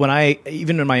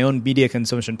 even in my own media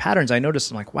consumption patterns, I noticed,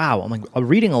 I'm like, wow,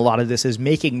 reading a lot of this is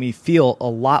making me feel a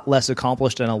lot less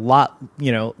accomplished and a lot,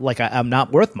 like I'm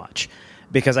not worth much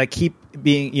because I keep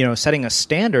being, setting a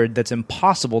standard that's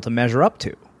impossible to measure up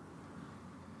to.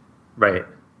 Right.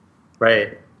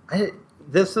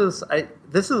 This is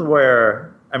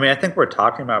where, I think we're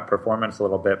talking about performance a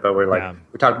little bit, but we're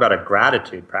talking about a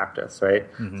gratitude practice, right?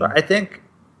 Mm-hmm. So I think,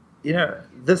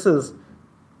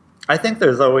 I think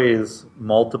there's always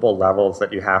multiple levels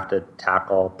that you have to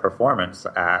tackle performance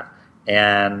at.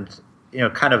 And,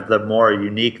 kind of the more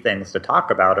unique things to talk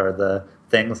about are the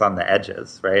things on the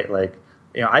edges, right? Like,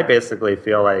 I basically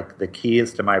feel like the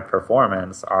keys to my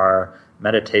performance are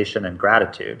meditation and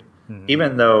gratitude, mm-hmm.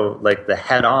 even though like the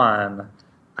head-on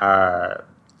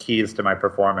keys to my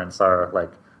performance are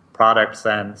like product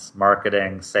sense,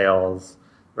 marketing, sales,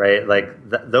 right? Like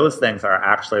those things are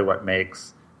actually what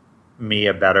makes me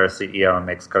a better CEO and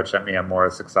makes CoachNet a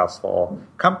more successful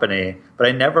company.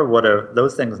 But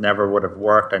those things never would have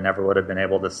worked. I never would have been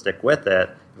able to stick with it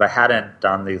if I hadn't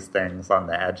done these things on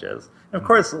the edges. And of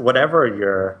course, whatever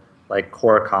your like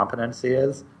core competency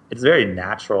is, it's very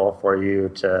natural for you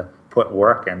to put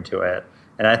work into it.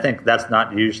 And I think that's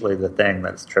not usually the thing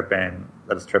that's tripping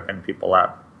people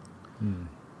up.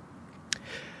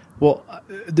 Well,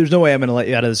 there's no way I'm going to let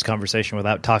you out of this conversation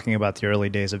without talking about the early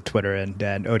days of Twitter and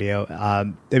Odeo.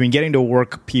 I mean, getting to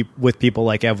work with people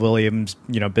like Ev Williams,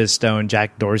 Biz Stone,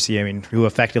 Jack Dorsey, I mean, who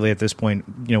effectively at this point,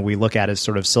 we look at as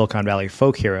sort of Silicon Valley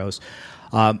folk heroes.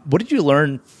 What did you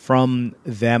learn from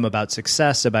them about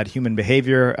success, about human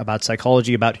behavior, about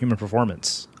psychology, about human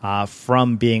performance,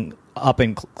 from being up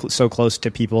and so close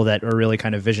to people that are really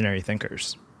kind of visionary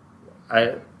thinkers?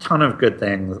 A ton of good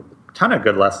things. Ton of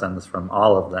good lessons from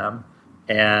all of them.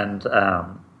 And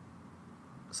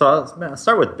so I'll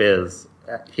start with Biz.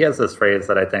 He has this phrase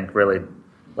that I think really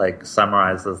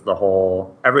summarizes the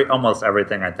whole, almost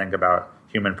everything I think about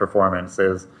human performance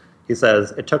is, he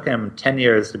says, it took him 10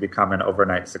 years to become an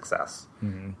overnight success.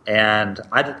 Mm-hmm. And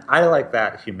I like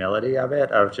that humility of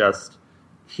it, of just,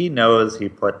 he knows he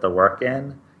put the work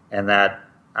in, and that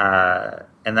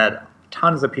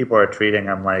tons of people are treating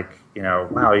him like,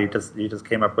 wow, you just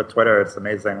came up with Twitter. It's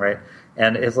amazing, right?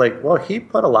 And it's like, well, he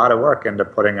put a lot of work into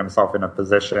putting himself in a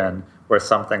position where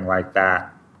something like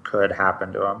that could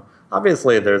happen to him.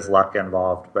 Obviously, there's luck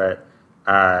involved, but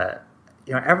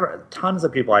tons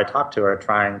of people I talk to are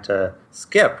trying to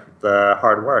skip the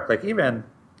hard work. Like, even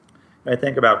when I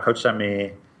think about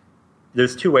Coach.me,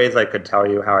 there's two ways I could tell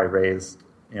you how I raised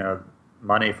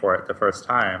money for it the first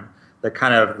time. The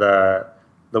kind of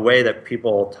the way that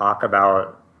people talk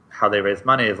about how they raise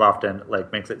money is often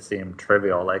makes it seem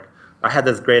trivial. Like, I had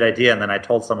this great idea and then I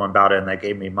told someone about it and they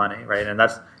gave me money, right? And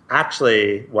that's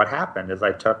actually what happened. Is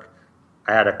I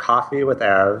had a coffee with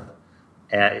Ev,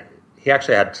 and he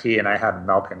actually had tea and I had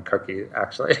milk and cookie,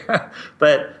 actually.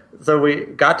 But so we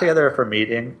got together for a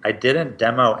meeting. I didn't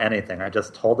demo anything. I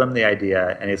just told him the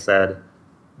idea, and he said,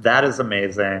 "That is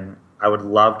amazing. I would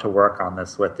love to work on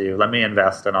this with you. Let me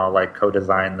invest and I'll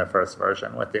co-design the first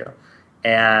version with you."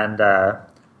 And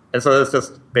so it was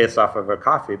just based off of a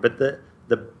coffee. But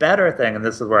the better thing, and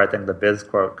this is where I think the Biz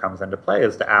quote comes into play,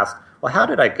 is to ask, well, how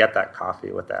did I get that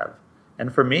coffee with Ev?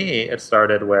 And for me, it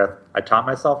started with, I taught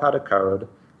myself how to code,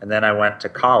 and then I went to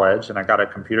college and I got a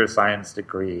computer science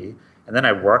degree, and then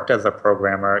I worked as a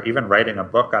programmer, even writing a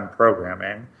book on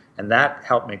programming, and that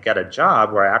helped me get a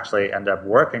job where I actually ended up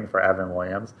working for Evan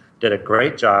Williams, did a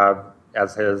great job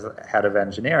as his head of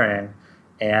engineering,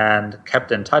 and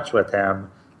kept in touch with him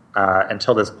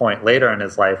until this point later in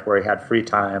his life where he had free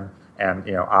time and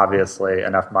obviously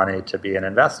enough money to be an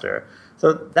investor.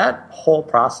 So that whole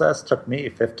process took me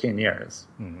 15 years.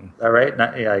 Mm-hmm. Is that right?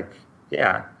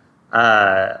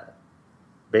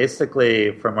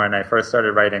 Basically, from when I first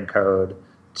started writing code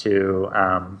to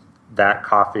that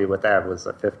coffee with Ev was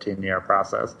a 15-year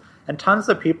process. And tons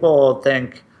of people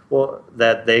think, well,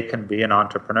 that they can be an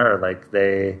entrepreneur.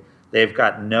 They're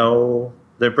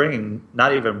bringing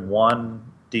not even one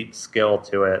deep skill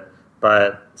to it,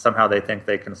 but somehow they think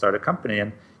they can start a company.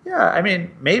 And yeah, I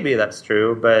mean, maybe that's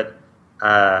true, but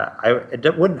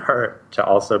it wouldn't hurt to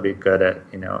also be good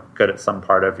at some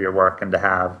part of your work and to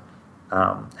have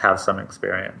some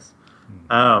experience.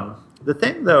 The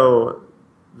thing, though,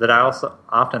 that I also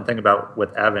often think about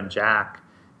with Ev and Jack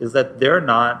is that they're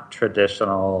not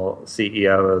traditional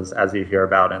CEOs as you hear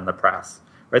about in the press,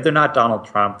 right? They're not Donald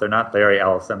Trump. They're not Larry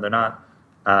Ellison. They're not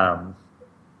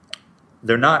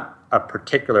a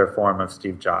particular form of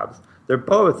Steve Jobs. They're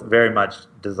both very much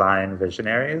design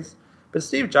visionaries. But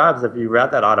Steve Jobs, if you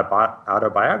read that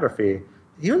autobiography,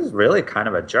 he was really kind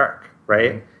of a jerk,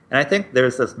 right? Mm-hmm. And I think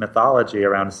there's this mythology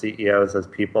around CEOs as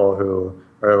people who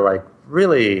are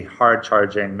really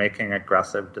hard-charging, making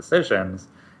aggressive decisions.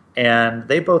 And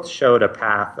they both showed a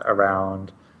path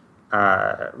around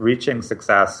reaching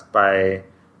success by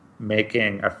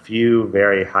making a few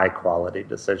very high-quality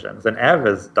decisions. And Ev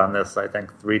has done this, I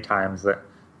think, 3 times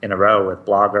in a row with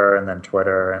Blogger and then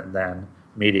Twitter and then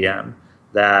Medium,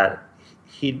 that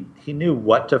he knew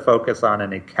what to focus on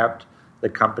and he kept the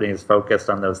companies focused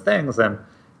on those things. And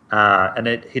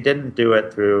he didn't do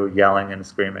it through yelling and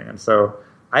screaming. And so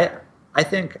I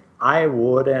think I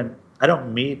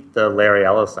don't meet the Larry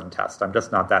Ellison test. I'm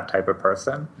just not that type of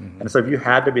person. Mm-hmm. And so if you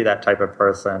had to be that type of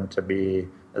person to be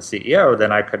a CEO,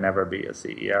 then I could never be a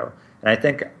CEO. And I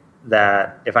think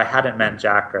that if I hadn't met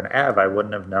Jack or Ev, I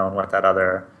wouldn't have known what that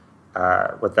other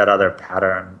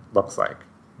pattern looks like.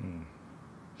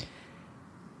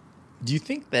 Do you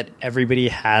think that everybody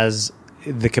has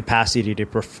the capacity to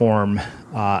perform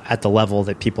at the level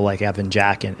that people like Ev and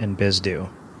Jack and Biz do?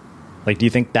 Do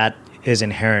you think that is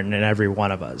inherent in every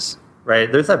one of us?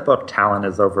 Right. There's that book, Talent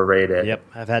is Overrated. Yep.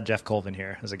 I've had Jeff Colvin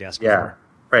here as a guest before.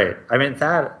 Yeah. Right. I mean,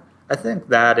 I think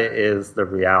that is the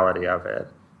reality of it.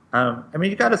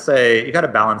 You got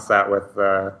to balance that with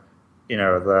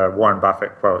the Warren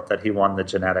Buffett quote that he won the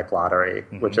genetic lottery,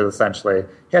 which is essentially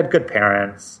he had good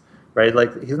parents, right?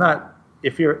 Like he's not,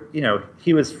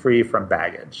 he was free from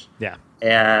baggage. Yeah.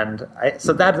 And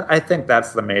I think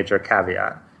that's the major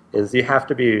caveat is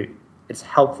it's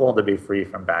helpful to be free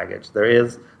from baggage. There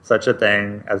is such a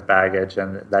thing as baggage,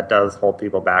 and that does hold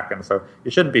people back. And so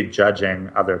you shouldn't be judging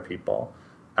other people.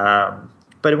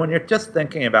 But when you're just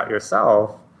thinking about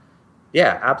yourself,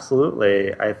 yeah,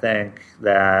 absolutely. I think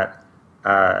that,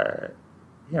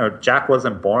 Jack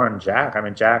wasn't born Jack. I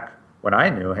mean, Jack, when I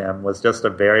knew him, was just a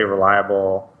very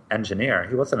reliable engineer.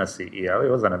 He wasn't a CEO. He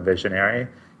wasn't a visionary.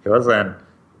 He wasn't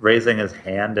raising his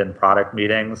hand in product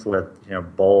meetings with,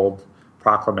 bold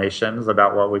proclamations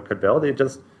about what we could build.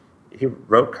 He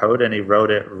wrote code and he wrote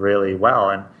it really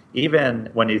well. And even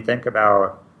when you think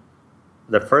about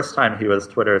the first time he was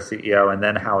Twitter CEO and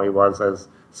then how he was as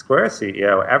Square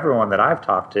CEO, everyone that I've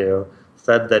talked to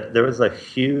said that there was a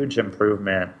huge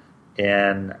improvement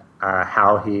in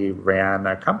how he ran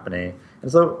a company.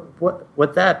 And so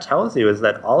what that tells you is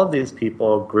that all of these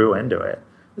people grew into it.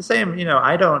 The same,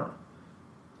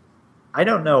 I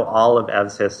don't know all of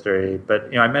Ev's history,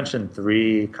 but I mentioned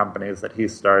 3 companies that he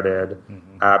started,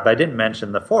 but I didn't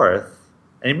mention the 4th,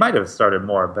 and he might have started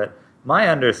more. But my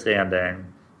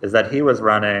understanding is that he was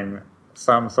running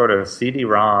some sort of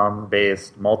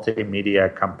CD-ROM-based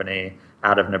multimedia company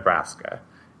out of Nebraska,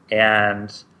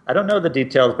 and I don't know the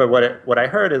details, but what I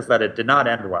heard is that it did not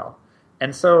end well.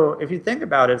 And so if you think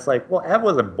about it, it's like, well, Ev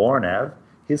wasn't born Ev.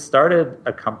 He started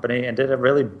a company and did a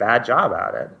really bad job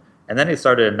at it. And then he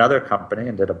started another company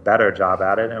and did a better job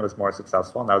at it, and it was more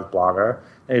successful, and that was Blogger.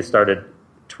 And he started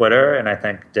Twitter, and I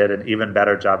think did an even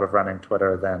better job of running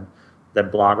Twitter than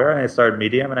Blogger. And he started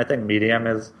Medium, and I think Medium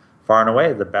is far and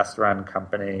away the best-run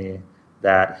company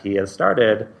that he has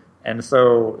started. And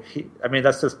so,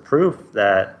 that's just proof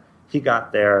that he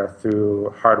got there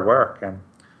through hard work. And,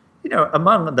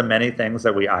 among the many things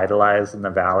that we idolize in the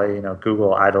Valley,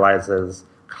 Google idolizes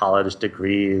college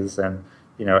degrees and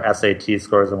SAT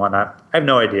scores and whatnot. I have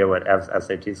no idea what Ev's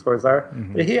SAT scores are.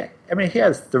 But he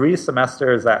has 3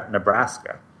 semesters at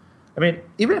Nebraska.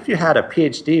 Even if you had a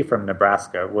PhD from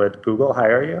Nebraska, would Google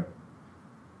hire you?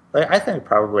 I think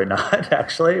probably not,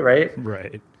 actually, right?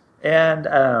 Right. And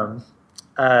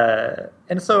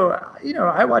so,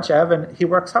 I watch Ev, and he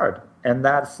works hard. And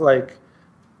that's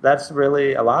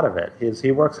really a lot of it.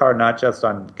 He works hard not just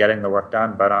on getting the work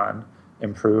done, but on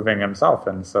improving himself.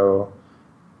 And so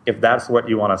if that's what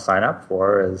you want to sign up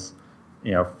for is,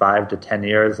 5 to 10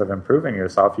 years of improving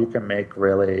yourself, you can make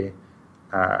really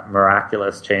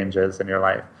miraculous changes in your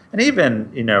life. And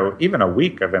even a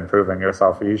week of improving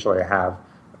yourself, you usually have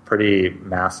a pretty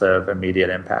massive immediate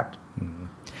impact.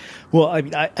 Well,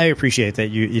 I appreciate that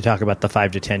you talk about the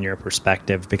 5 to 10 year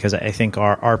perspective, because I think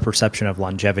our perception of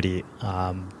longevity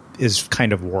is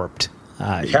kind of warped.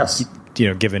 Yes.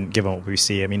 Given what we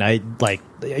see. You and I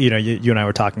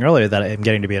were talking earlier that I'm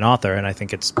getting to be an author, and I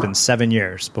think it's been 7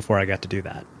 years before I got to do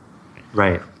that.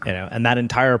 Right. And that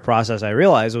entire process, I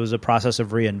realized, it was a process of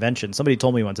reinvention. Somebody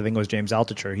told me once, I think it was James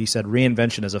Altucher, he said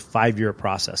reinvention is a 5-year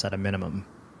process at a minimum.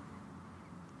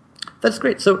 That's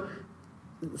great. So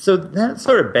that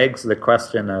sort of begs the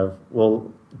question of,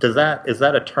 well, is that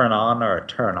a turn on or a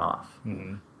turn off?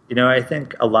 Mm-hmm. I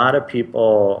think a lot of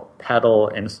people peddle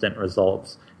instant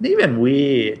results. And even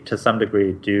we, to some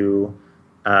degree, do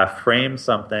frame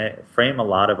a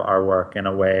lot of our work in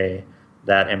a way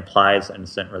that implies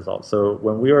instant results. So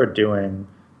when we were doing,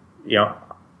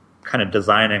 kind of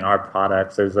designing our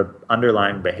products, there's an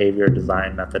underlying behavior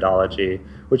design methodology,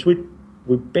 which we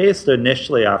based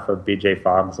initially off of B.J.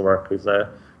 Fogg's work, who's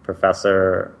a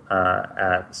professor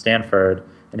at Stanford.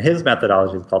 And his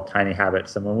methodology is called Tiny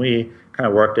Habits. And when we kind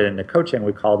of worked it into coaching,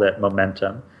 we called it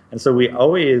momentum. And so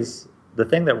the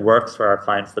thing that works for our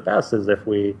clients the best is if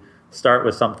we start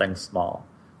with something small.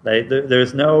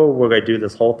 There's no, we're going to do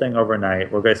this whole thing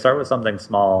overnight. We're going to start with something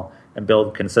small and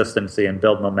build consistency and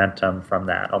build momentum from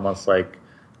that, almost like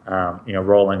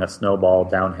rolling a snowball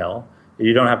downhill.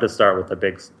 You don't have to start with a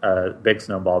big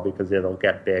snowball because it'll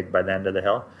get big by the end of the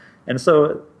hill. And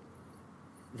so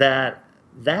that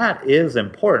is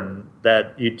important,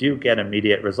 that you do get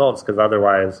immediate results, because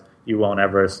otherwise you won't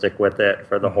ever stick with it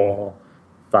for the whole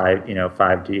 5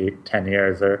 to 10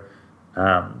 years. Or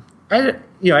I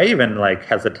even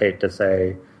hesitate to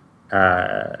say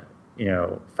 5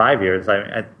 years.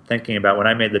 I'm thinking about when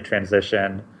I made the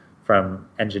transition from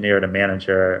engineer to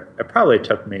manager, it probably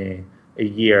took me a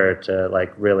year to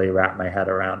really wrap my head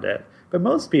around it. But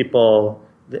most people,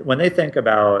 when they think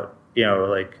about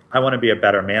I want to be a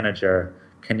better manager,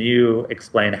 can you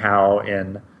explain how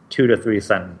in 2 to 3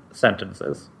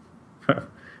 sentences?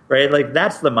 right? Like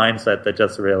that's the mindset that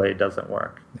just really doesn't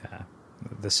work. Yeah,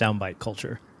 the soundbite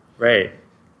culture. Right.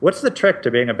 What's the trick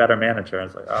to being a better manager? I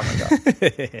was like, oh my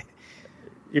God.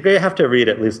 You have to read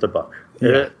at least a book.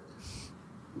 Yeah.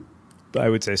 I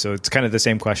would say so. It's kind of the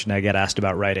same question I get asked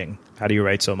about writing. How do you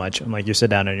write so much? I'm like, you sit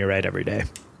down and you write every day.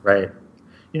 Right.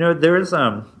 There is,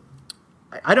 I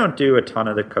don't do a ton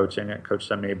of the coaching at Coach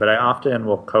Me, but I often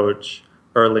will coach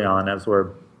early on as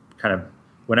we're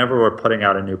whenever we're putting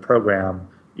out a new program,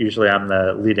 usually I'm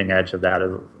the leading edge of that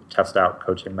to test out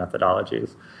coaching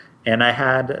methodologies. And I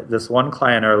had this one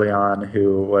client early on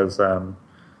who was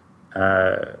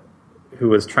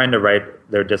trying to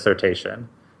write their dissertation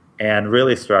and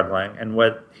really struggling. And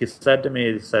what he said to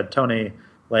me, he said, Tony,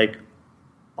 like,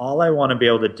 all I want to be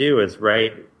able to do is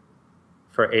write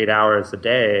for 8 hours a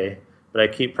day, but I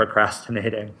keep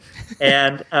procrastinating.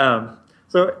 And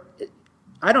so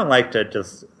I don't like to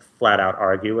just flat out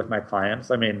argue with my clients.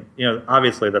 I mean,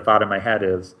 obviously the thought in my head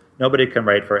is nobody can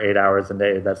write for 8 hours a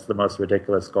day. That's the most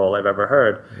ridiculous goal I've ever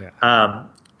heard. Yeah.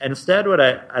 Instead, what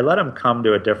I let them come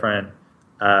to a different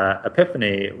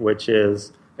epiphany, which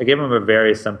is I gave them a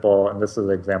very simple, and this is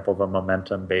an example of a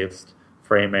momentum-based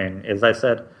framing, is I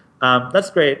said, that's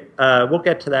great, we'll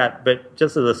get to that, but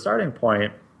just as a starting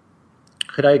point,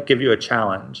 could I give you a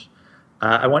challenge?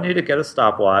 I want you to get a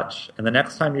stopwatch, and the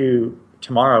next time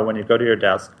tomorrow when you go to your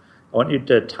desk, I want you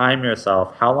to time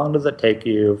yourself. How long does it take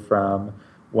you from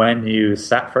when you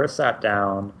first sat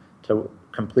down to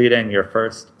completing your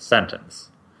first sentence?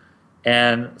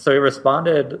 And so he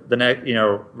responded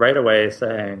right away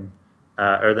saying,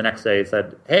 or the next day he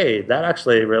said, hey, that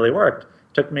actually really worked.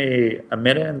 It took me 1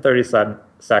 minute and 30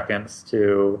 seconds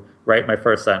to write my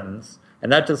first sentence.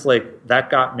 And that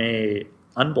got me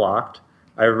unblocked.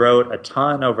 I wrote a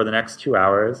ton over the next 2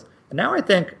 hours. And now I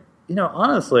think,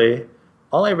 honestly,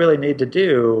 all I really need to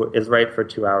do is write for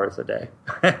 2 hours a day.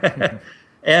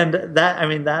 And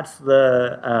that's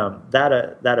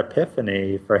that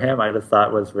epiphany for him, I just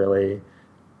thought was really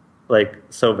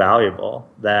so valuable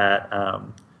that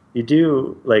you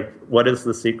do, what is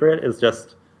the secret is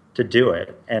just to do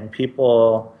it. And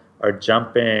people are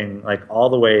jumping all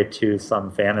the way to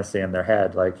some fantasy in their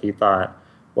head. Like he thought,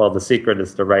 well, the secret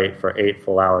is to write for 8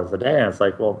 full hours a day. And it's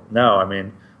like, well,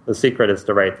 no, the secret is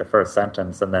to write the first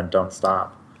sentence and then don't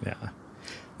stop. Yeah.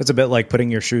 It's a bit like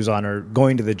putting your shoes on or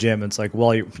going to the gym. It's like,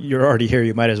 well, you're already here.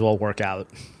 You might as well work out.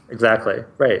 Exactly.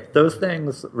 Right. Those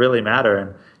things really matter.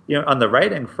 And, on the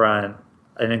writing front,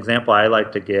 an example I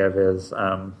like to give is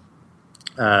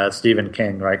Stephen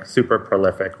King, super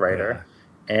prolific writer.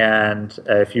 Yeah. And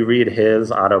if you read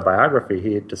his autobiography,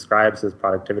 he describes his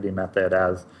productivity method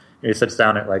as he sits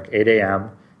down at 8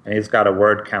 a.m. and he's got a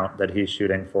word count that he's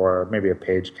shooting for, maybe a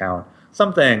page count,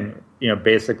 something,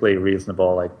 basically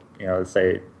reasonable, let's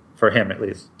say for him at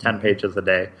least 10 pages a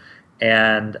day.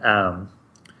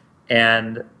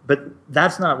 But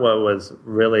that's not what was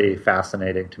really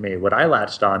fascinating to me. What I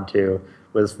latched onto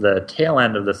was the tail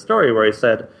end of the story where he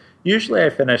said, usually I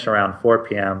finish around 4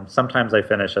 p.m. Sometimes I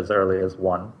finish as early as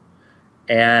 1.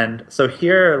 And so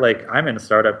here, I'm in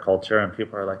startup culture and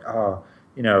people are like, oh,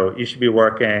 you should be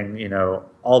working,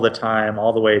 all the time,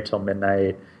 all the way till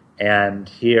midnight. And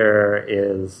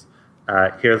here's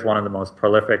one of the most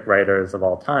prolific writers of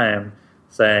all time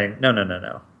saying,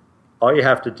 no. All you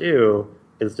have to do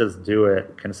is just do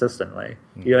it consistently.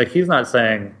 He's not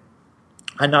saying,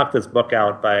 I knocked this book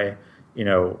out by,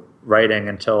 writing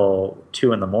until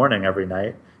 2 a.m. every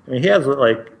night. He has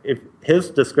if his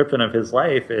description of his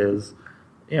life is,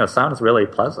 sounds really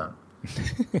pleasant.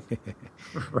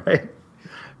 Right?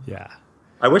 Yeah.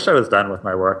 I wish I was done with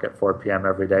my work at 4 p.m.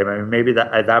 every day. Maybe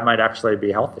that might actually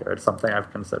be healthier. It's something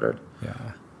I've considered.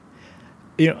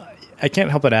 Yeah. I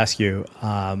can't help but ask you,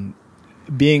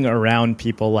 being around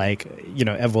people like,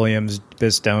 Ev Williams,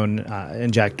 Biz Stone,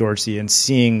 and Jack Dorsey, and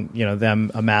seeing,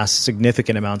 them amass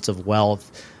significant amounts of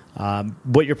wealth,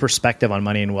 what your perspective on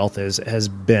money and wealth has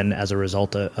been as a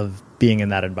result of being in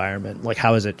that environment.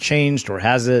 How has it changed, or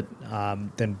has it?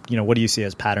 Then, what do you see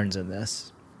as patterns in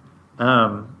this?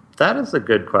 That is a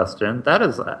good question.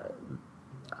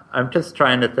 I'm just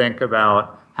trying to think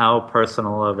about how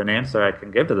personal of an answer I can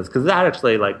give to this, because that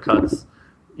actually cuts,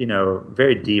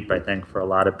 very deep, I think, for a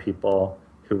lot of people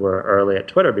who were early at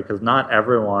Twitter, because not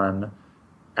everyone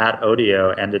at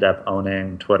Odeo ended up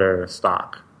owning Twitter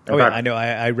stock. In fact, I know.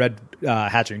 I read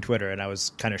Hatching Twitter, and I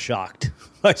was kind of shocked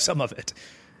by some of it.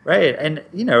 Right, and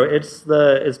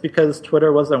it's because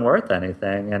Twitter wasn't worth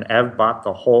anything, and Ev bought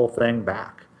the whole thing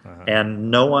back.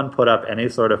 And no one put up any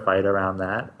sort of fight around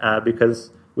that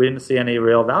because we didn't see any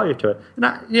real value to it.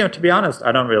 And to be honest,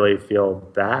 I don't really feel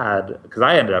bad because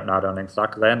I ended up not owning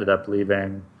stock because I ended up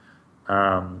leaving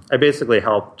I basically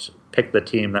helped pick the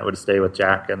team that would stay with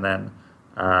Jack, and then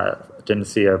didn't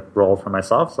see a role for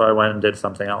myself, so I went and did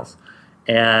something else.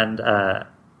 And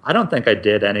I don't think I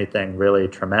did anything really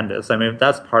tremendous. I mean,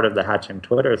 that's part of the Hatching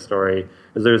Twitter story,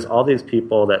 is there's all these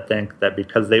people that think that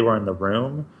because they were in the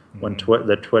room when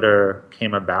the Twitter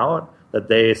came about, that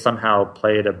they somehow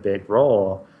played a big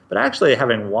role. But actually,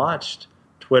 having watched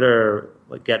Twitter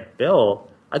get built,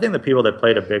 I think the people that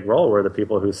played a big role were the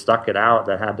people who stuck it out,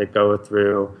 that had to go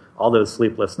through all those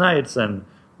sleepless nights and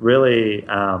really,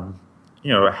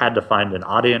 had to find an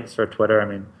audience for Twitter. I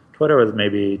mean, Twitter was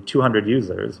maybe 200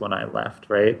 users when I left,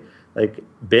 right? Like,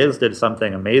 Biz did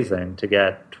something amazing to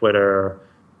get Twitter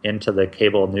into the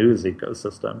cable news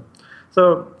ecosystem.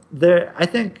 So I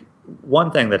think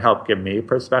one thing that helped give me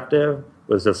perspective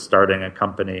was just starting a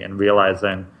company and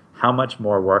realizing how much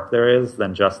more work there is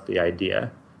than just the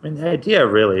idea. I mean, the idea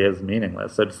really is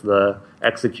meaningless. It's the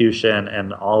execution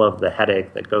and all of the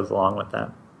headache that goes along with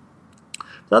that.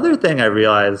 The other thing I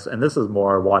realized, and this is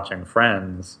more watching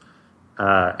Friends,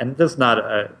 and this is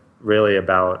not really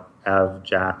about Ev,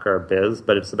 Jack, or Biz,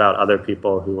 but it's about other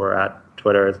people who were at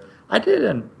Twitter, is I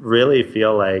didn't really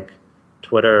feel like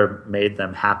Twitter made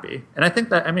them happy. And I think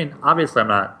that, I mean, obviously I'm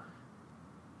not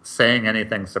saying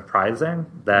anything surprising,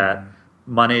 that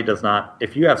money does not,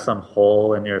 if you have some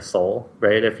hole in your soul,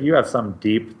 right? If you have some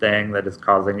deep thing that is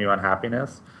causing you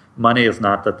unhappiness, money is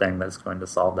not the thing that's going to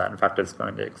solve that. In fact, it's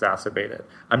going to exacerbate it.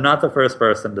 I'm not the first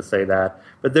person to say that,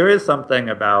 but there is something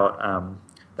about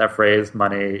that phrase,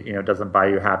 money, doesn't buy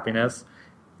you happiness.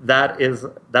 That is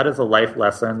a life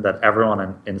lesson that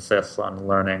everyone insists on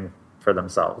learning for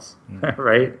themselves,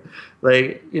 right?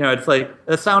 Like, it's like,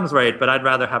 it sounds right, but I'd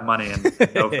rather have money and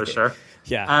know for sure.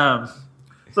 Yeah.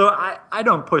 So I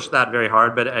don't push that very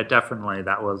hard, but definitely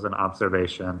that was an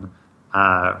observation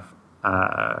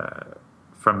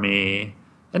from me.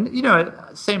 And,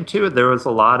 same too, there was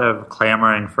a lot of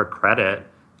clamoring for credit.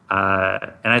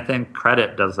 And I think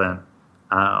credit doesn't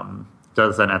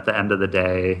at the end of the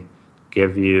day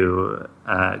give you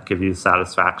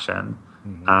satisfaction.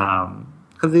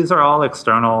 Because these are all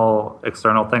external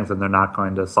things, and they're not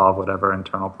going to solve whatever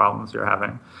internal problems you're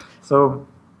having. So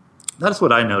that's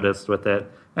what I noticed with it.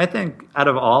 I think out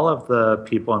of all of the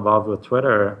people involved with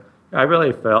Twitter, I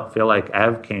really feel like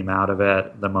Ev came out of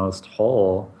it the most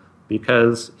whole,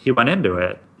 because he went into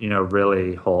it,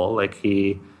 really whole. Like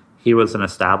he was an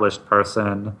established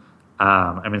person.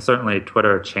 I mean, certainly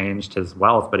Twitter changed his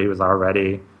wealth, but he was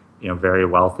already, very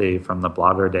wealthy from the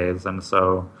blogger days. And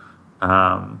so,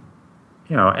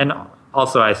 and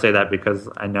also I say that because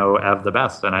I know Ev the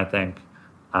best. And I think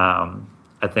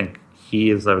he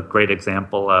is a great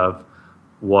example of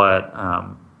what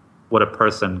a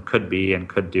person could be and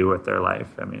could do with their life.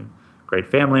 I mean, great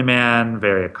family man,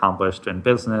 very accomplished in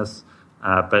business,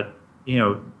 but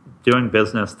doing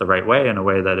business the right way, in a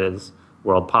way that is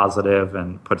world positive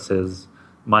and puts his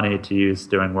money to use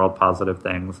doing world positive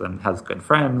things, and has good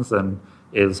friends and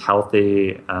is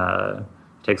healthy,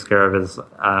 takes care of his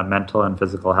mental and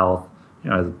physical health.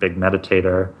 Is a big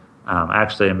meditator. I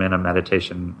actually am in a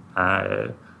meditation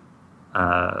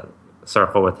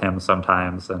circle with him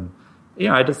sometimes, and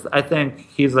I think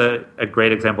he's a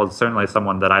great example. It's certainly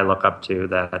someone that I look up to,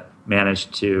 that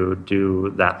managed to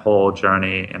do that whole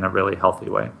journey in a really healthy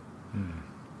way.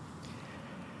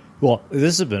 Well,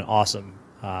 this has been awesome,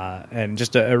 and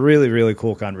just a really, really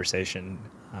cool conversation.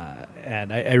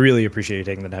 And I really appreciate you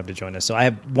taking the time to join us. So I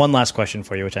have one last question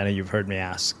for you, which I know you've heard me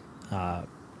ask.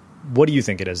 What do you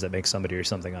think it is that makes somebody or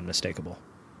something unmistakable?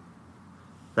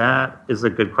 That is a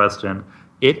good question.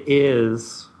 It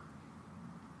is,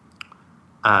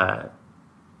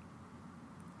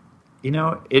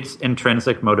 it's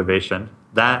intrinsic motivation.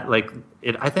 That,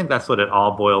 I think that's what it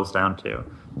all boils down to.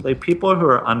 Like, people who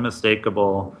are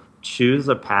unmistakable choose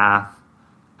a path.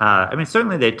 I mean,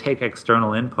 certainly they take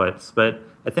external inputs, but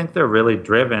I think they're really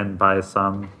driven by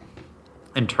some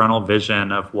internal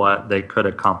vision of what they could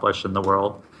accomplish in the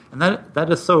world. And that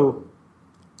is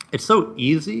it's so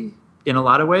easy in a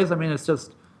lot of ways. I mean, it's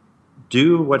just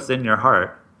do what's in your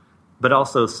heart, but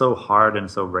also so hard and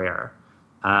so rare.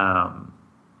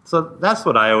 So that's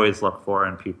what I always look for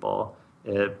in people.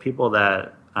 People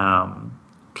that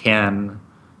can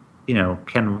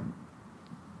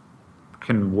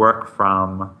work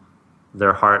from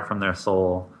their heart, from their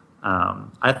soul.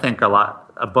 I think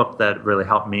a book that really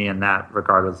helped me in that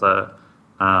regard was a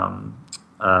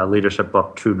leadership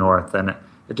book, True North, and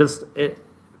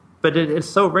but it's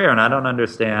so rare, and I don't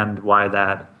understand why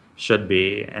that should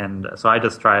be. And so I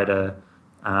just try to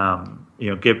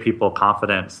give people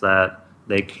confidence that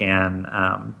they can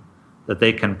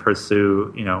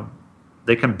pursue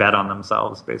they can bet on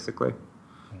themselves, basically.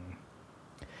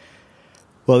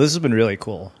 Well, this has been really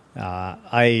cool.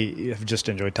 I have just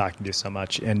enjoyed talking to you so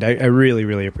much, and I really,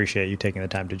 really appreciate you taking the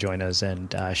time to join us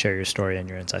and share your story and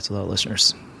your insights with our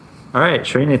listeners. All right,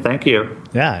 Srini, thank you.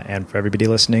 Yeah, and for everybody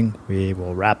listening, we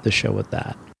will wrap the show with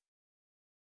that.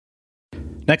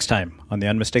 Next time on The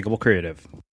Unmistakable Creative.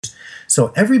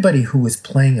 So everybody who was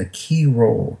playing a key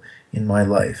role in my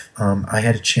life, I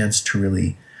had a chance to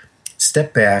really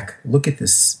step back, look at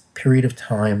this period of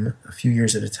time, a few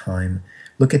years at a time,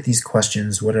 look at these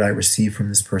questions. What did I receive from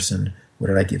this person? What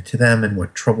did I give to them? And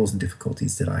what troubles and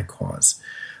difficulties did I cause?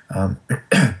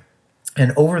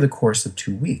 And over the course of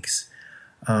 2 weeks,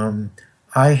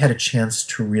 I had a chance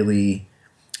to really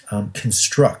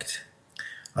construct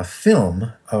a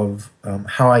film of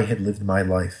how I had lived my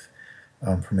life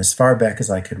from as far back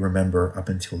as I could remember up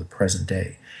until the present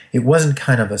day. It wasn't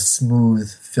kind of a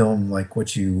smooth film like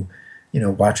what you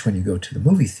watch when you go to the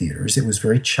movie theaters. It was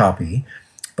very choppy,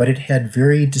 but it had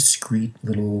very discrete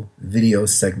little video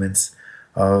segments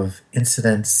of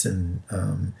incidents and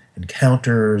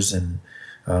encounters and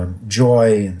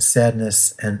joy and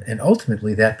sadness, and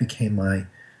ultimately that became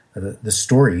the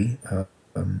story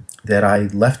that I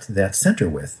left that center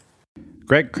with.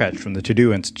 Greg Kretsch from the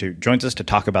To-Do Institute joins us to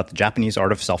talk about the Japanese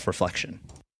art of self-reflection.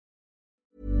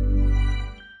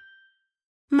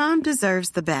 Mom deserves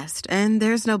the best, and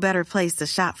there's no better place to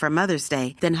shop for Mother's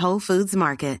Day than Whole Foods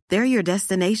Market. They're your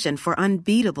destination for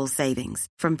unbeatable savings,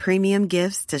 from premium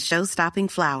gifts to show-stopping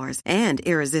flowers and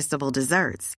irresistible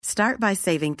desserts. Start by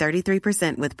saving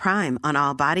 33% with Prime on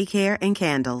all body care and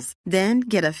candles. Then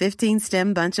get a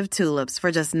 15-stem bunch of tulips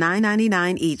for just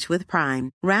 $9.99 each with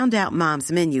Prime. Round out Mom's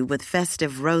menu with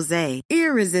festive rosé,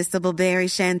 irresistible berry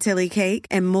chantilly cake,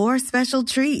 and more special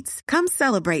treats. Come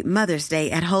celebrate Mother's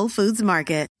Day at Whole Foods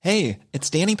Market. Hey, it's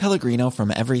Danny Pellegrino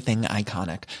from Everything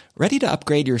Iconic. Ready to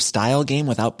upgrade your style game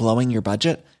without blowing your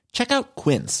budget? Check out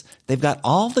Quince. They've got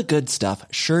all the good stuff,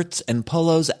 shirts and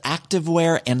polos,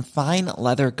 activewear, and fine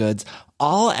leather goods,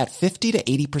 all at 50 to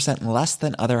 80% less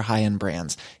than other high-end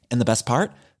brands. And the best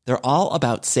part? They're all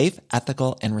about safe,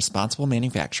 ethical, and responsible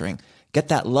manufacturing. Get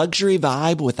that luxury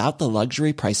vibe without the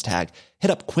luxury price tag.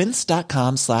 Hit up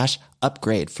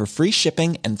quince.com/upgrade for free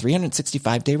shipping and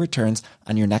 365-day returns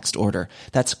on your next order.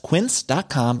 That's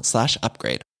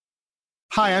quince.com/upgrade.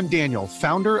 Hi, I'm Daniel,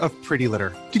 founder of Pretty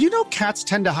Litter. Did you know cats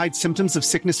tend to hide symptoms of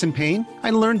sickness and pain?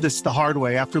 I learned this the hard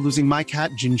way after losing my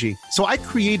cat, Gingy. So I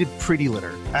created Pretty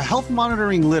Litter, a health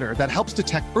monitoring litter that helps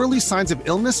detect early signs of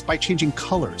illness by changing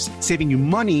colors, saving you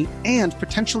money and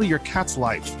potentially your cat's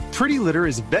life. Pretty Litter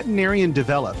is veterinarian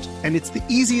developed, and it's the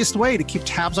easiest way to keep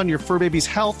tabs on your fur baby's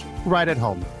health right at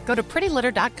home. Go to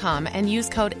prettylitter.com and use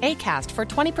code ACAST for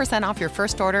 20% off your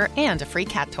first order and a free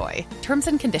cat toy. Terms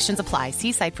and conditions apply.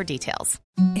 See site for details.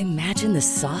 Imagine the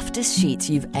softest sheets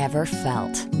you've ever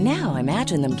felt. Now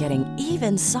imagine them getting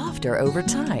even softer over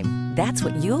time. That's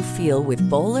what you'll feel with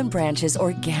Boll & Branch's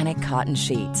organic cotton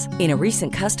sheets. In a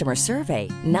recent customer survey,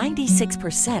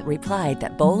 96% replied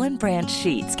that Boll & Branch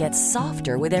sheets get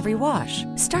softer with every wash.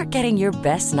 Start getting your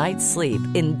best night's sleep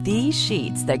in these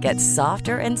sheets that get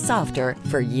softer and softer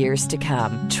for years to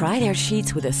come. Try their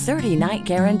sheets with a 30-night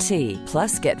guarantee.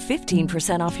 Plus, get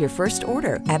 15% off your first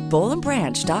order at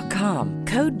bollandbranch.com.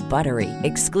 Code BUTTERY.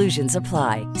 Exclusions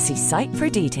apply. See site for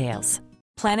details.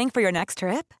 Planning for your next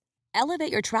trip?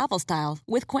 Elevate your travel style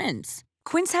with Quince.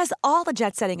 Quince has all the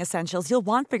jet-setting essentials you'll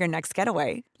want for your next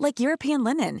getaway, like European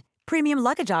linen, premium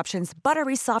luggage options,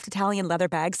 buttery soft Italian leather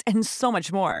bags, and so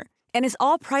much more. And is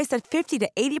all priced at 50 to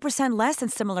 80% less than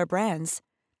similar brands.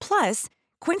 Plus,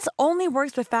 Quince only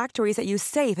works with factories that use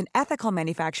safe and ethical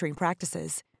manufacturing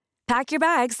practices. Pack your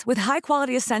bags with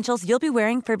high-quality essentials you'll be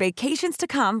wearing for vacations to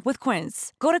come with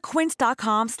Quince. Go to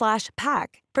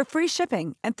quince.com/pack for free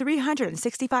shipping and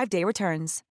 365-day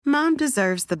returns. Mom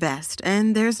deserves the best,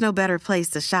 and there's no better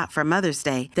place to shop for Mother's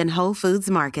Day than Whole Foods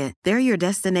Market. They're your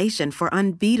destination for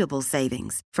unbeatable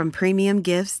savings, from premium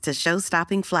gifts to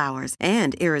show-stopping flowers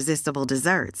and irresistible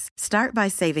desserts. Start by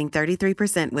saving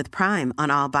 33% with Prime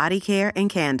on all body care and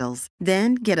candles.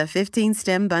 Then get a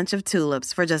 15-stem bunch of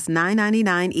tulips for just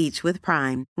 $9.99 each with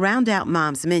Prime. Round out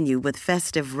Mom's menu with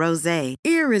festive rosé,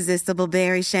 irresistible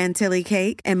berry chantilly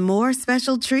cake, and more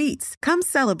special treats. Come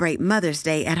celebrate Mother's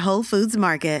Day at Whole Foods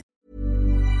Market.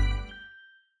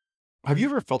 Have you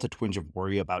ever felt a twinge of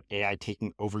worry about AI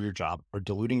taking over your job or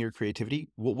diluting your creativity?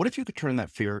 Well, what if you could turn that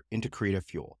fear into creative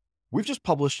fuel? We've just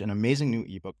published an amazing new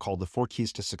ebook called The 4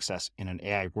 Keys to Success in an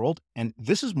AI World, and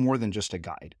this is more than just a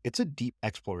guide. It's a deep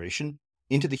exploration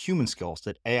into the human skills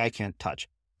that AI can't touch,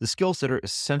 the skills that are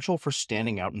essential for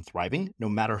standing out and thriving, no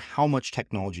matter how much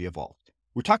technology evolved.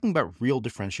 We're talking about real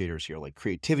differentiators here like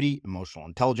creativity, emotional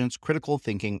intelligence, critical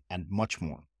thinking, and much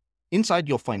more. Inside,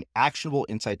 you'll find actionable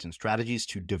insights and strategies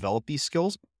to develop these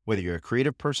skills, whether you're a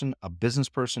creative person, a business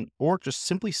person, or just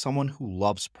simply someone who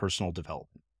loves personal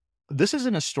development. This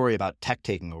isn't a story about tech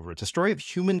taking over. It's a story of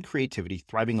human creativity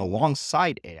thriving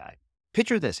alongside AI.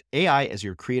 Picture this, AI as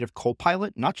your creative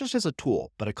co-pilot, not just as a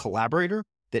tool, but a collaborator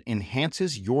that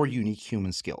enhances your unique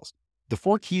human skills. The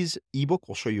 4 Keys ebook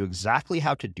will show you exactly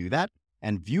how to do that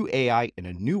and view AI in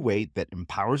a new way that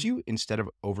empowers you instead of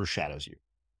overshadows you.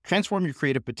 Transform your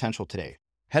creative potential today.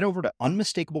 Head over to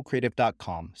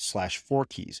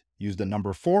unmistakablecreative.com/4keys. Use the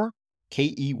number 4,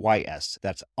 KEYS.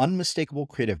 That's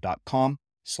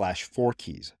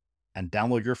unmistakablecreative.com/4keys and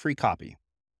download your free copy.